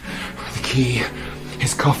me. The key.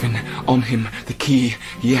 His coffin, on him, the key,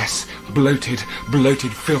 yes, bloated,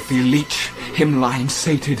 filthy leech, him lying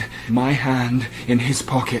sated, my hand in his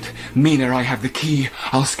pocket. Mina, I have the key,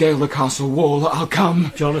 I'll scale the castle wall, I'll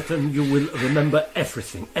come. Jonathan, you will remember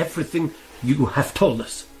everything you have told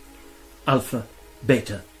us. Alpha,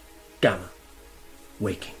 beta, gamma,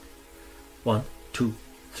 waking. 1, 2,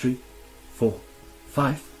 3, 4,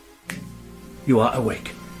 5. You are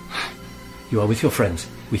awake. You are with your friends.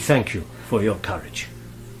 We thank you for your courage.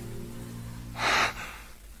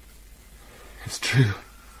 It's true.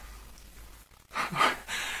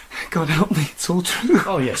 God help me, it's all true.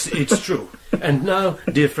 Oh yes, it's true. And now,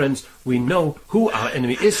 dear friends, we know who our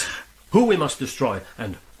enemy is, who we must destroy,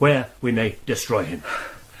 and where we may destroy him.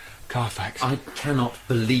 Carfax. I cannot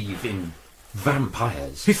believe in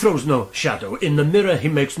vampires. He throws no shadow. In the mirror he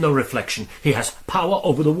makes no reflection. He has power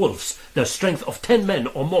over the wolves, the strength of 10 men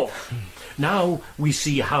or more. Now we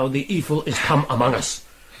see how the evil is come among us,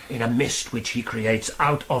 in a mist which he creates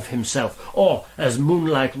out of himself, or as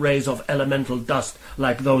moonlight rays of elemental dust,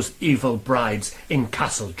 like those evil brides in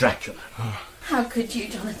Castle Dracula. How could you,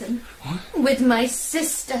 Jonathan? What? With my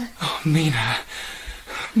sister. Oh, Mina.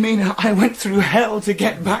 Mina, I went through hell to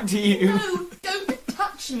get back to you. No, don't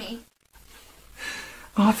touch me.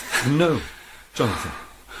 Arthur. No, Jonathan.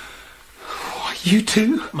 What, you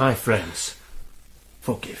too? My friends,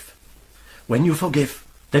 forgive. When you forgive,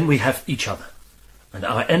 then we have each other. And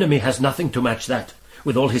our enemy has nothing to match that.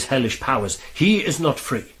 With all his hellish powers, he is not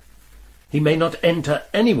free. He may not enter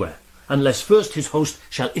anywhere, unless first his host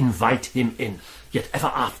shall invite him in. Yet ever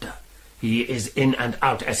after, he is in and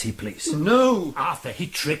out as he please. No! Arthur, he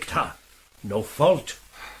tricked her. No fault,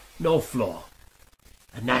 no flaw.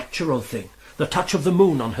 A natural thing. The touch of the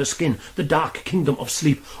moon on her skin, the dark kingdom of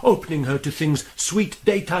sleep, opening her to things sweet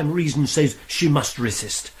daytime reason says she must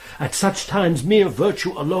resist. At such times mere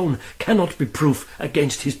virtue alone cannot be proof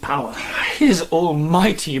against his power. His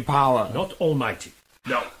almighty power. Not almighty,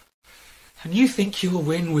 no. And you think you'll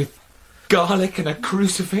win with garlic and a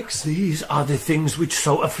crucifix? These are the things which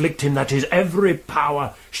so afflict him that his every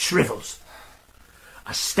power shrivels.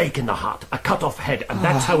 A stake in the heart, a cut-off head, and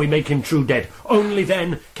that's how we make him true dead. Only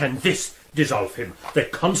then can this dissolve him, the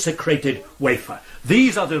consecrated wafer.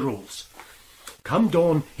 These are the rules. Come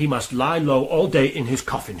dawn, he must lie low all day in his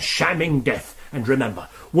coffin, shamming death. And remember,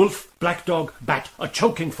 wolf, black dog, bat, a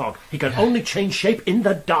choking fog. He can only change shape in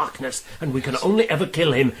the darkness, and we can only ever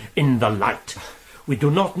kill him in the light. We do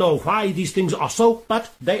not know why these things are so,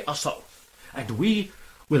 but they are so. And we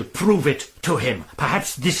will prove it to him,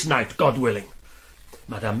 perhaps this night, God willing.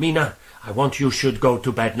 Madame Mina, I want you should go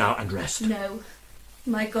to bed now and rest. No.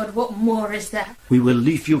 My God, what more is there? We will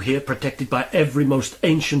leave you here protected by every most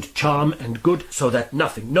ancient charm and good, so that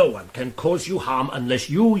nothing, no one, can cause you harm unless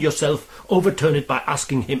you yourself overturn it by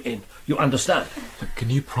asking him in. You understand? But can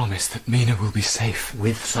you promise that Mina will be safe?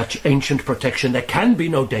 With such ancient protection there can be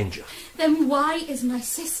no danger. Then why is my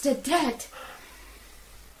sister dead?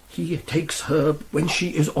 He takes her when she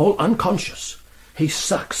is all unconscious. He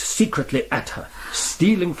sucks secretly at her,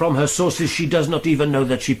 stealing from her sources she does not even know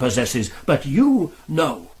that she possesses. But you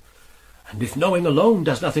know. And if knowing alone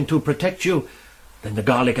does nothing to protect you, then the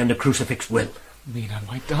garlic and the crucifix will. Mina,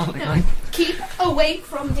 my darling, No, keep away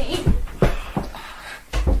from me.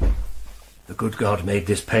 The good God made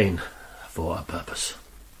this pain for a purpose.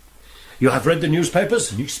 You have read the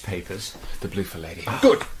newspapers? Newspapers? The Bloofer lady.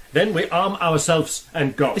 Good. Then we arm ourselves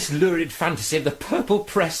and go. This lurid fantasy of the purple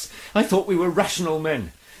press. I thought we were rational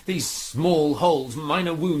men. These small holes,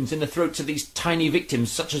 minor wounds in the throats of these tiny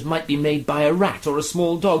victims, such as might be made by a rat or a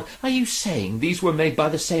small dog. Are you saying these were made by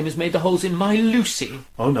the same as made the holes in my Lucy?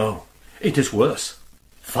 Oh, no. It is worse.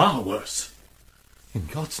 Far worse. In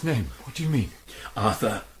God's name, what do you mean?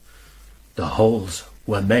 Arthur, the holes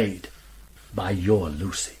were made by your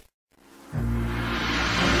Lucy.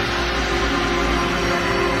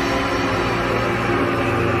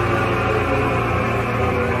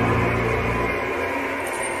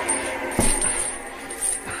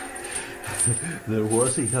 There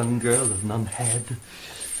was a young girl of none had,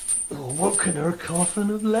 woke in her coffin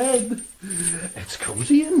of lead. It's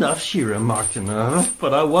cosy enough, she remarked enough,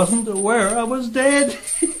 but I wasn't aware I was dead.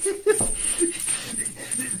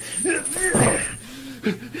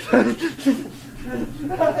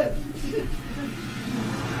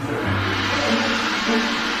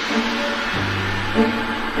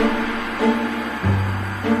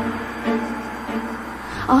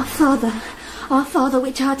 Our Father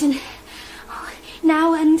which art in...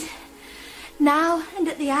 Now and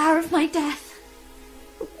at the hour of my death.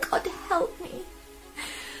 Oh, God help me.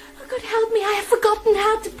 Oh, God help me, I have forgotten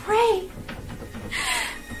how to pray.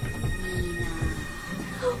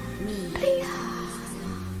 Oh, please.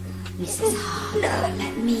 Mrs. Harker,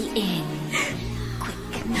 let me in. Quick.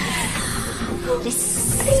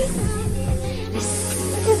 Listen.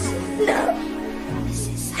 No.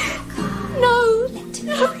 Mrs. Harker. No,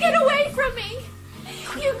 get away from me.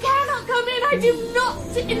 You cannot come in. I do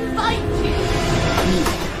not invite you.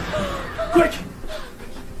 Quick!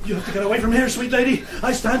 You have to get away from here, sweet lady.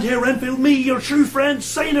 I stand here, Renfield, me, your true friend,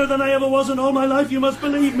 saner than I ever was in all my life, you must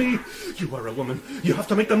believe me. You are a woman. You have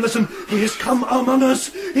to make them listen. He has come among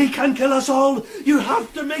us. He can kill us all. You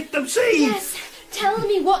have to make them see. Yes, tell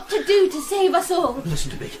me what to do to save us all.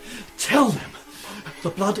 Listen to me. Tell them. The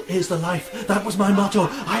blood is the life. That was my motto.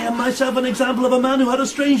 I am myself an example of a man who had a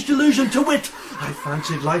strange delusion, to wit. I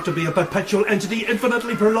fancied life to be a perpetual entity,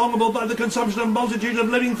 infinitely prolongable by the consumption of a multitude of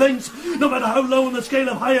living things, no matter how low on the scale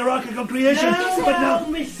of hierarchical creation. But now,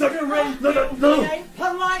 Mr. Renfield, no. It ain't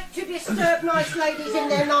polite to disturb nice ladies in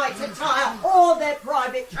their night attire or their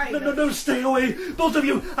private chambers. No, stay away, both of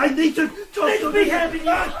you. I need to talk to me.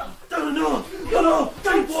 No,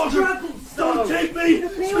 don't water. Don't take me.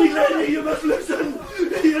 Sweet lady, you must listen.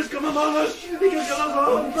 He has come among us. He can kill us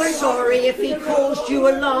all. Sorry if he caused you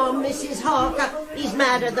alarm, Mrs. Harker. He's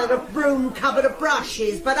madder than a broom covered of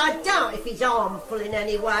brushes, but I doubt if he's harmful in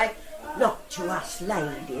any way. Not to us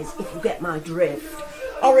ladies, if you get my drift.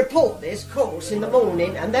 I'll report this course in the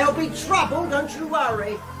morning, and there'll be trouble, don't you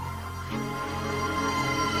worry.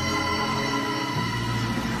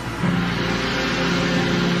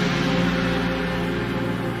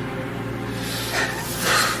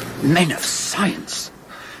 Men of science,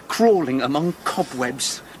 crawling among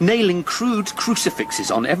cobwebs, nailing crude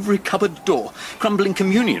crucifixes on every cupboard door, crumbling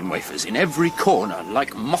communion wafers in every corner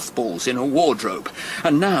like mothballs in a wardrobe,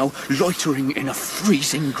 and now loitering in a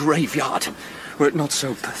freezing graveyard. Were it not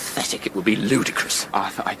so pathetic, it would be ludicrous.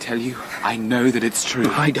 Arthur, I tell you, I know that it's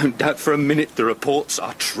true. I don't doubt for a minute the reports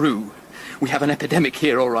are true. We have an epidemic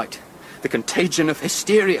here, all right. The contagion of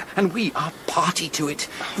hysteria, and we are party to it.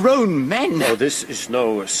 Grown men. Oh, this is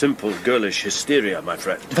no simple girlish hysteria, my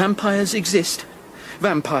friend. Vampires exist.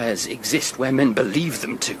 Vampires exist where men believe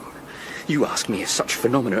them to. You ask me if such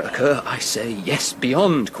phenomena occur, I say yes,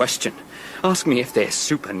 beyond question. Ask me if they're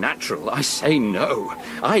supernatural, I say no.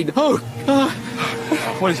 I know.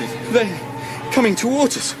 What is it? They're coming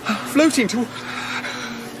towards us, floating to...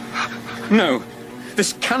 No,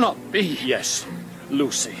 this cannot be. Yes,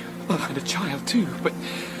 Lucy. Oh, and a child too, but...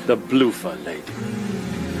 The Bloofer lady.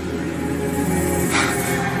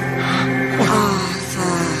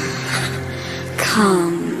 Arthur,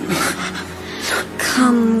 come.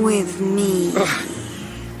 Come with me.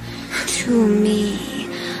 To me.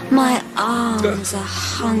 My arms are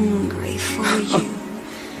hungry for you.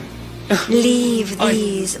 Leave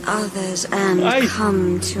these others and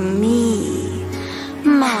come to me,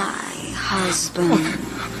 my husband.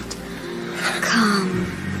 Come.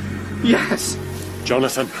 Yes.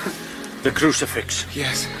 Jonathan, the crucifix.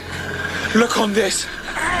 Yes. Look on this.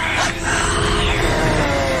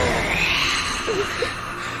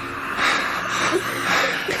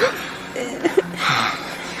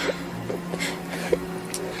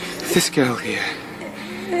 This girl here,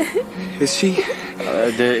 is she?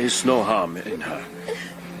 There is no harm in her.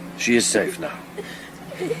 She is safe now.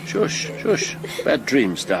 Shush, shush. Bad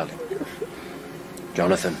dreams, darling.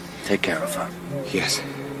 Jonathan, take care of her. Yes.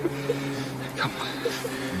 Come on.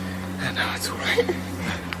 No, it's all right.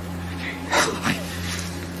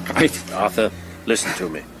 Right. Arthur, listen to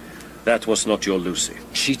me. That was not your Lucy.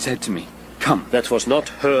 She said to me, come. That was not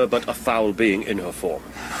her, but a foul being in her form.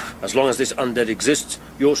 As long as this undead exists,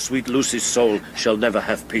 your sweet Lucy's soul shall never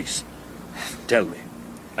have peace. Tell me,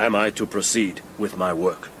 am I to proceed with my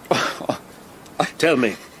work? Tell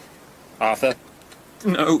me, Arthur.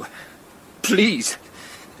 No. Please.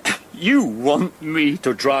 You want me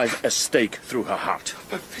to drive a stake through her heart.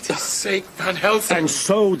 For pity's sake, Van Helsing. And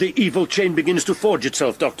so the evil chain begins to forge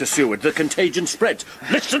itself, Dr. Seward. The contagion spreads.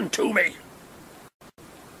 Listen to me.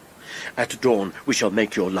 At dawn, we shall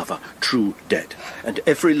make your lover true dead, and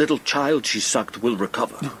every little child she sucked will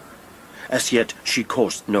recover. As yet, she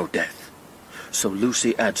caused no death. So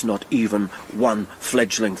Lucy adds not even one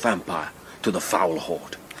fledgling vampire to the foul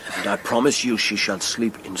horde. And I promise you she shall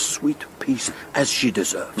sleep in sweet peace as she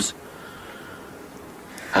deserves.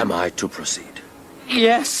 Am I to proceed?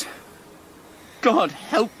 Yes. God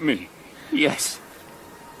help me. Yes.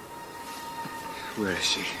 Where is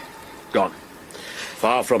she? Gone.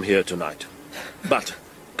 Far from here tonight. But,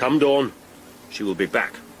 come dawn, she will be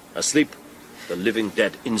back, asleep, the living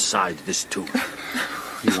dead inside this tomb.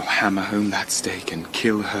 You will hammer home that stake and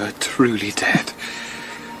kill her truly dead.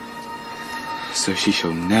 So she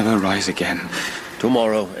shall never rise again.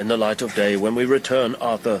 Tomorrow, in the light of day, when we return,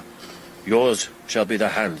 Arthur, yours shall be the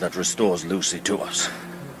hand that restores Lucy to us.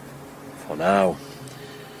 For now,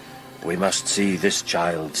 we must see this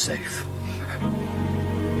child safe.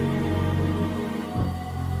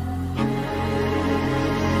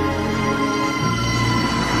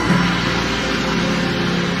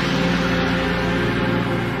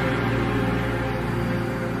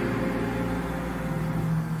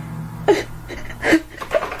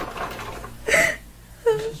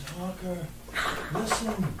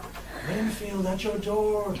 At your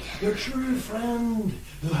door, your true friend,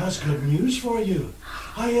 who has good news for you.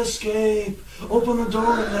 I escape. Open the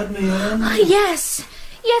door and let me in. Oh, yes.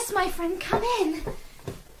 Yes, my friend, come in.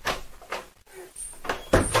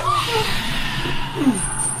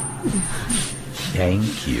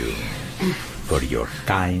 Thank you for your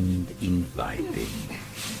kind inviting.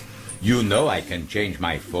 You know I can change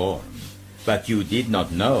my form, but you did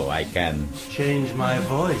not know I can change my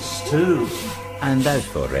voice, too. And as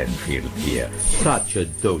for Renfield here, such a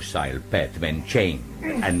docile pet when chained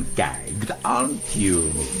and gagged, aren't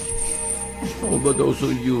you? Oh, but also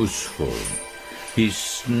useful. He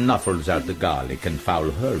snuffles out the garlic and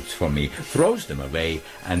foul herbs for me, throws them away,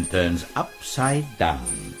 and turns upside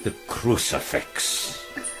down the crucifix.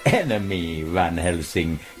 Enemy Van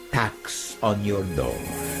Helsing tax on your door.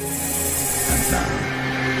 And now,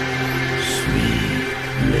 sweet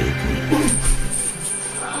lady.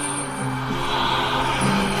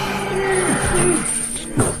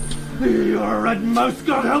 You're a red mouse,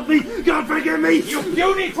 God help me! God forgive me! You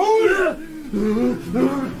puny fool!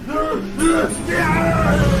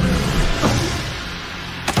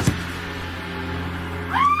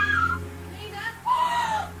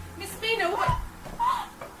 Miss Mina, what?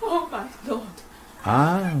 Oh, my Lord.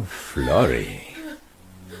 Ah, Florrie.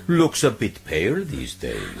 Looks a bit pale these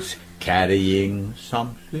days. Carrying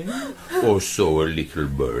something? Or so a little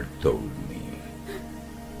bird told me.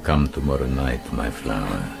 Come tomorrow night, my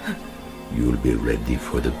flower. You'll be ready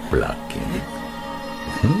for the plucking.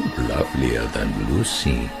 Lovelier than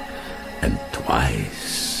Lucy, and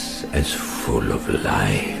twice as full of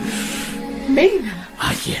life. Mina?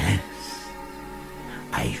 Ah, yes.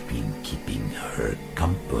 I've been keeping her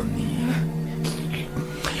company.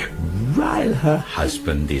 While her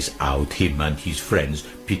husband is out, him and his friends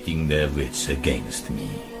pitting their wits against me.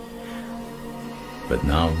 But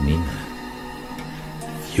now, Mina,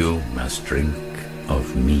 you must drink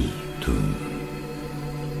of me too,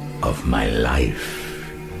 of my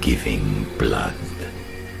life-giving blood.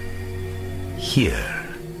 Here,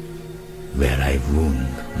 where I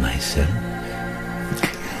wound myself.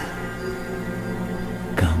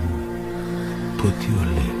 Come, put your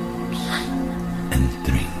lips and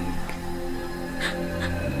drink.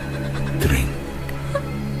 Drink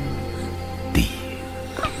deep.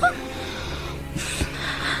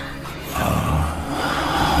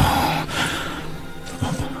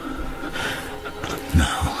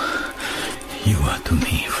 To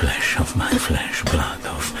me, flesh of my flesh, blood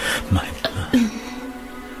of my blood.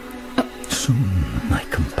 Soon my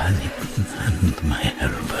companion and my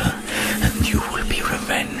helper, and you will be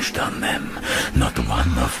revenged on them. Not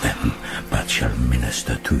one of love them, but shall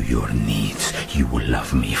minister to your needs. You will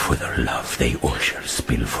love me for their love, they all shall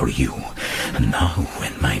spill for you. And now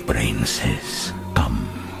when my brain says, come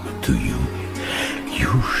to you,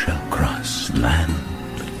 you shall cross land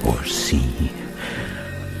or sea,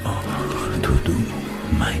 or to do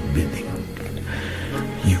my bidding.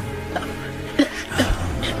 You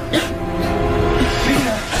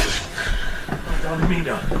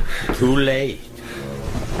Mina. Too late.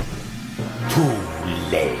 Too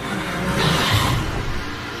late.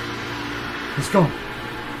 He's gone.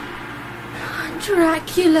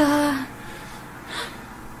 Dracula.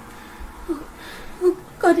 Oh,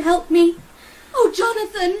 God help me. Oh,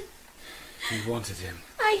 Jonathan. You wanted him.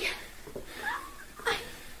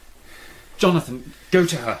 Jonathan, go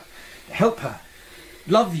to her. Help her.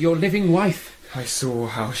 Love your living wife. I saw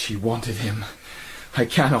how she wanted him. I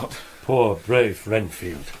cannot. Poor, brave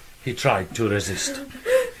Renfield. He tried to resist.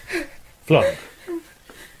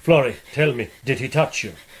 Florrie, tell me, did he touch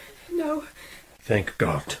you? No. Thank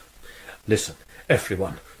God. Listen,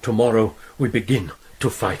 everyone, tomorrow we begin to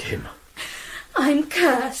fight him. I'm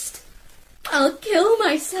cursed. I'll kill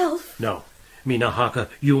myself. No, Mina Harker,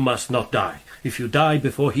 you must not die. If you die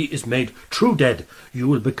before he is made true dead, you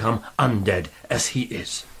will become undead as he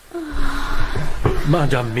is.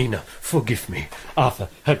 Madame Mina, forgive me. Arthur,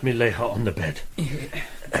 help me lay her on the bed.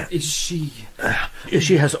 Is she...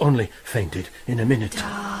 She has only fainted in a minute.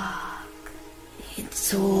 Dark.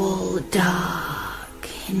 It's all dark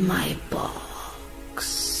in my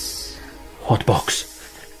box. What box?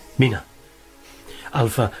 Mina.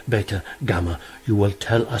 Alpha, Beta, Gamma, you will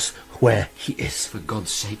tell us where he is. For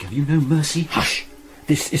God's sake, have you no mercy? Hush!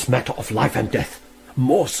 This is matter of life and death.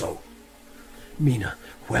 More so. Mina,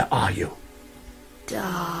 where are you?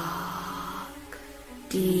 Dark.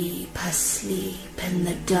 Deep asleep in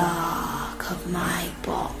the dark of my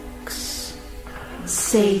box.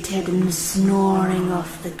 Sated and snoring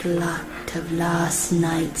off the glut of last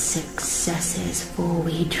night's successes, for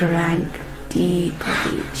we drank deep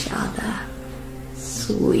of each other.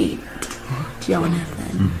 Sweet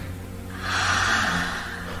Jonathan.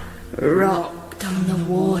 Rocked on the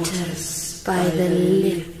waters by the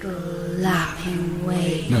little lapping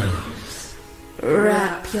waves. No.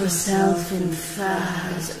 Wrap yourself in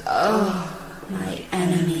furs, oh, my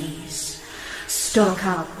enemies. Stock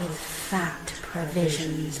up with fat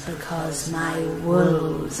provisions, because my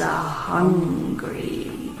wolves are hungry.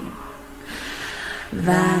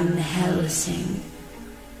 Van Helsing,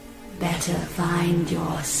 better find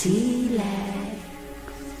your sea legs.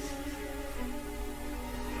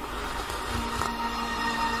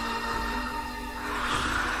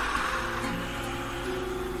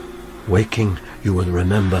 Waking, you will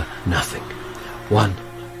remember nothing. 1,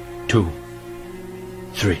 2,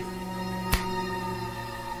 3.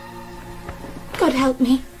 God help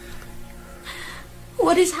me.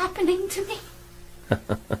 What is happening to me?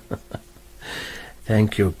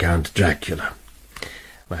 Thank you, Count Dracula.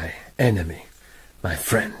 My enemy, my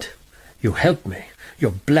friend. You help me.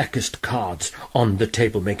 Your blackest cards on the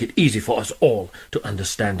table make it easy for us all to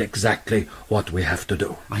understand exactly what we have to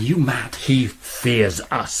do. Are you mad? He fears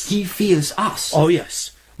us. He fears us? Oh,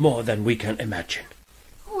 yes. More than we can imagine.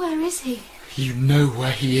 Where is he? You know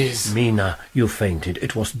where he is. Mina, you fainted.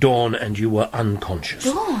 It was dawn and you were unconscious.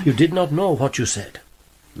 Dawn? You did not know what you said.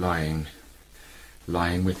 Lying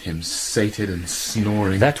with him, sated and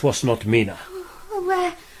snoring. That was not Mina.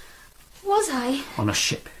 Where was I? On a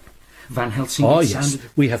ship. Van Helsing yes,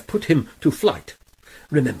 we have put him to flight.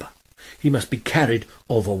 Remember, he must be carried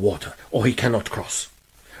over water, or he cannot cross.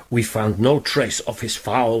 We found no trace of his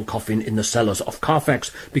foul coffin in the cellars of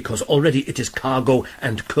Carfax, because already it is cargo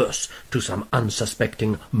and curse to some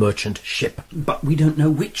unsuspecting merchant ship. But we don't know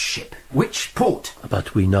which ship, which port.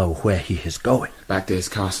 But we know where he is going. Back to his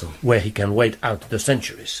castle. Where he can wait out the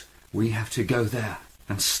centuries. We have to go there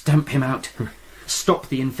and stamp him out. Stop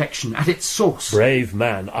the infection at its source. Brave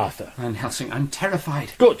man, Arthur. Van Helsing, I'm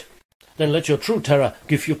terrified. Good. Then let your true terror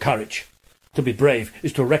give you courage. To be brave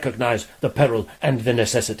is to recognize the peril and the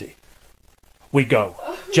necessity. We go.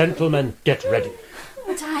 Gentlemen, get ready.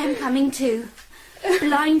 But I am coming too.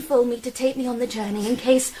 Blindfold me to take me on the journey, in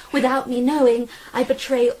case, without me knowing, I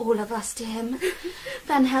betray all of us to him.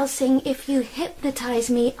 Van Helsing, if you hypnotize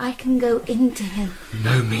me, I can go into him.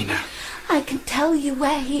 No, Mina. I can tell you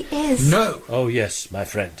where he is. No! Oh, yes, my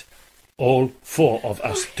friend. All 4 of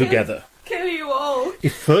us together. Kill you all.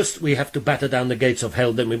 If first we have to batter down the gates of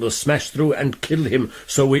hell, then we will smash through and kill him,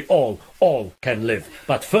 so we all can live.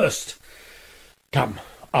 But first, come,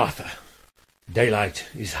 Arthur. Daylight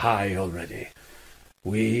is high already.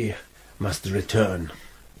 We must return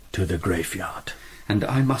to the graveyard. and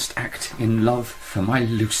I must act in love for my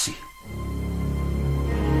Lucy.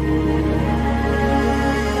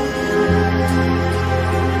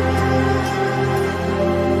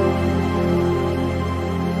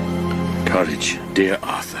 Courage, dear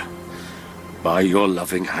Arthur. By your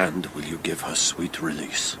loving hand will you give her sweet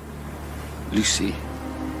release. Lucy,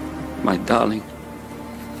 my darling,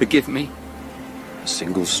 forgive me. A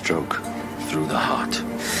single stroke through the heart.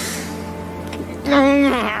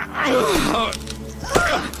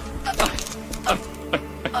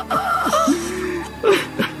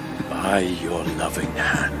 By your loving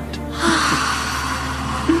hand.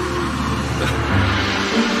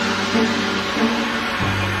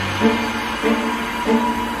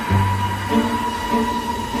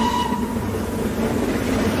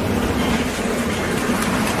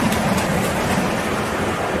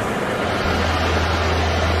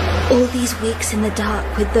 All these weeks in the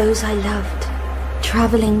dark with those I loved,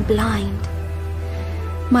 travelling blind.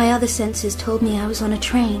 My other senses told me I was on a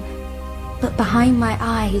train, but behind my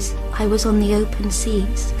eyes I was on the open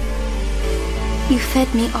seas. You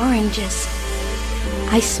fed me oranges.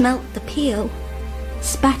 I smelt the peel,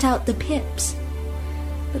 spat out the pips,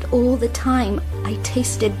 but all the time I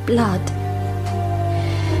tasted blood.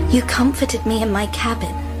 You comforted me in my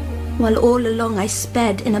cabin, while all along I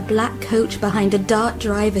sped in a black coach behind a dark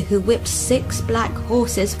driver who whipped 6 black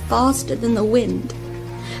horses faster than the wind,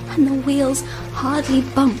 and the wheels hardly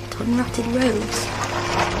bumped on rutted roads.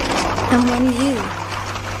 And when you,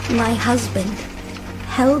 my husband,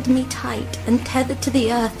 held me tight and tethered to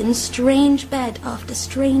the earth in strange bed after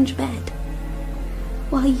strange bed,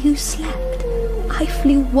 while you slept, I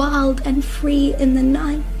flew wild and free in the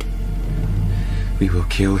night. We will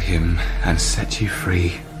kill him and set you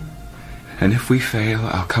free. And if we fail,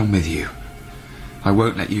 I'll come with you. I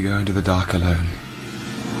won't let you go into the dark alone.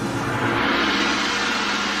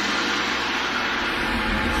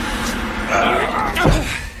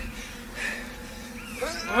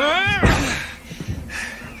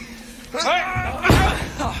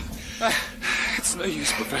 It's no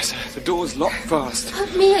use, Professor. The door's locked fast.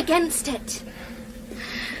 Put me against it.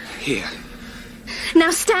 Here. Now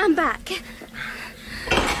stand back.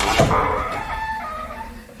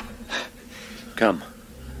 Come,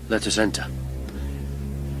 let us enter.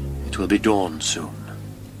 It will be dawn soon.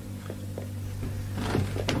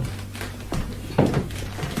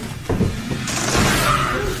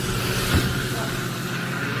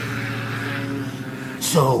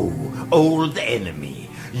 So, old enemy,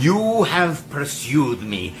 you have pursued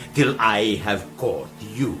me till I have caught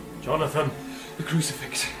you. Jonathan. The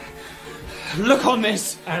crucifix. Look on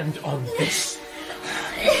this and on this.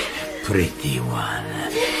 Pretty one,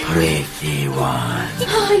 pretty one.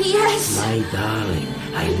 Oh, yes. My darling,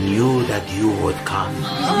 I knew that you would come.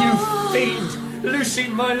 You fiend! Lucy,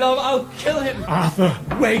 my love, I'll kill him. Arthur,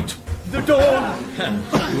 wait! The door!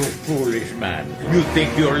 You foolish man. You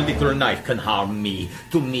think your little knife can harm me.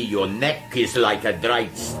 To me, your neck is like a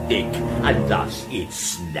dried stick, and thus it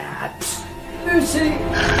snaps. Lucy!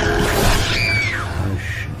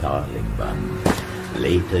 Hush, darling one.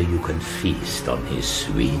 Later you can feast on his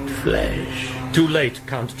sweet flesh. Too late,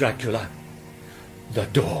 Count Dracula. The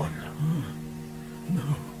dawn.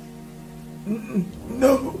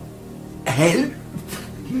 No. Help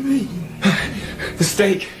me. The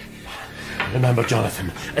stake. Remember,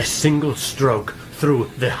 Jonathan, a single stroke through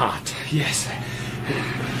the heart. Yes.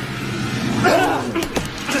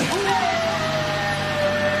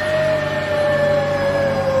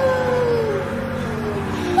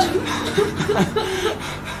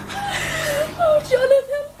 Oh,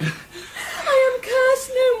 Jonathan, I am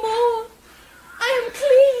cursed no more. I am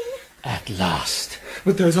clean. At last.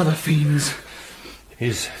 But those other fiends.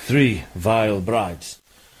 His 3 vile brides.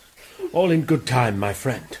 All in good time, my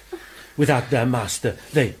friend. Without their master,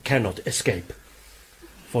 they cannot escape.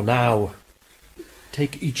 For now,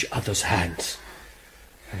 take each other's hands,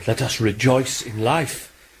 and let us rejoice in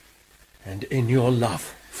life, and in your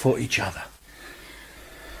love for each other.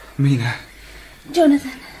 Mina.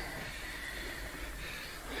 Jonathan.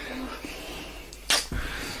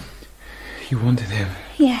 You wanted him.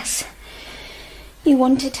 Yes. You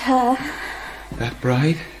wanted her. That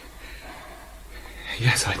bride?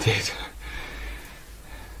 Yes, I did.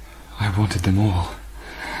 I wanted them all.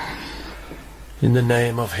 In the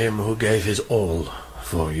name of him who gave his all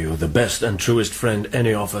for you, the best and truest friend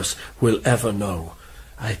any of us will ever know,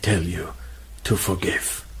 I tell you to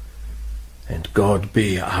forgive. And God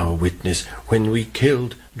be our witness, when we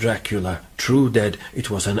killed Dracula, true dead, it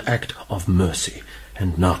was an act of mercy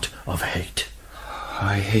and not of hate.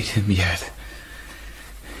 I hate him yet.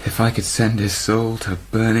 If I could send his soul to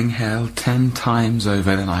burning hell 10 times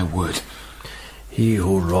over, then I would. He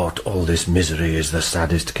who wrought all this misery is the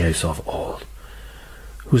saddest case of all.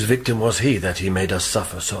 Whose victim was he that he made us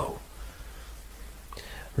suffer so?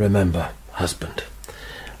 Remember, husband,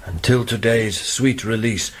 until today's sweet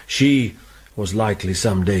release, she was likely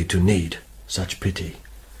some day to need such pity.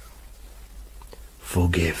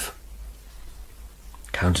 Forgive.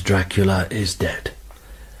 Count Dracula is dead.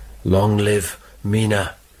 Long live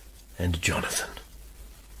Mina and Jonathan.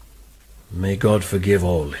 May God forgive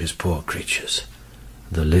all his poor creatures,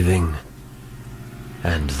 the living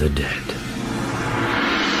and the dead.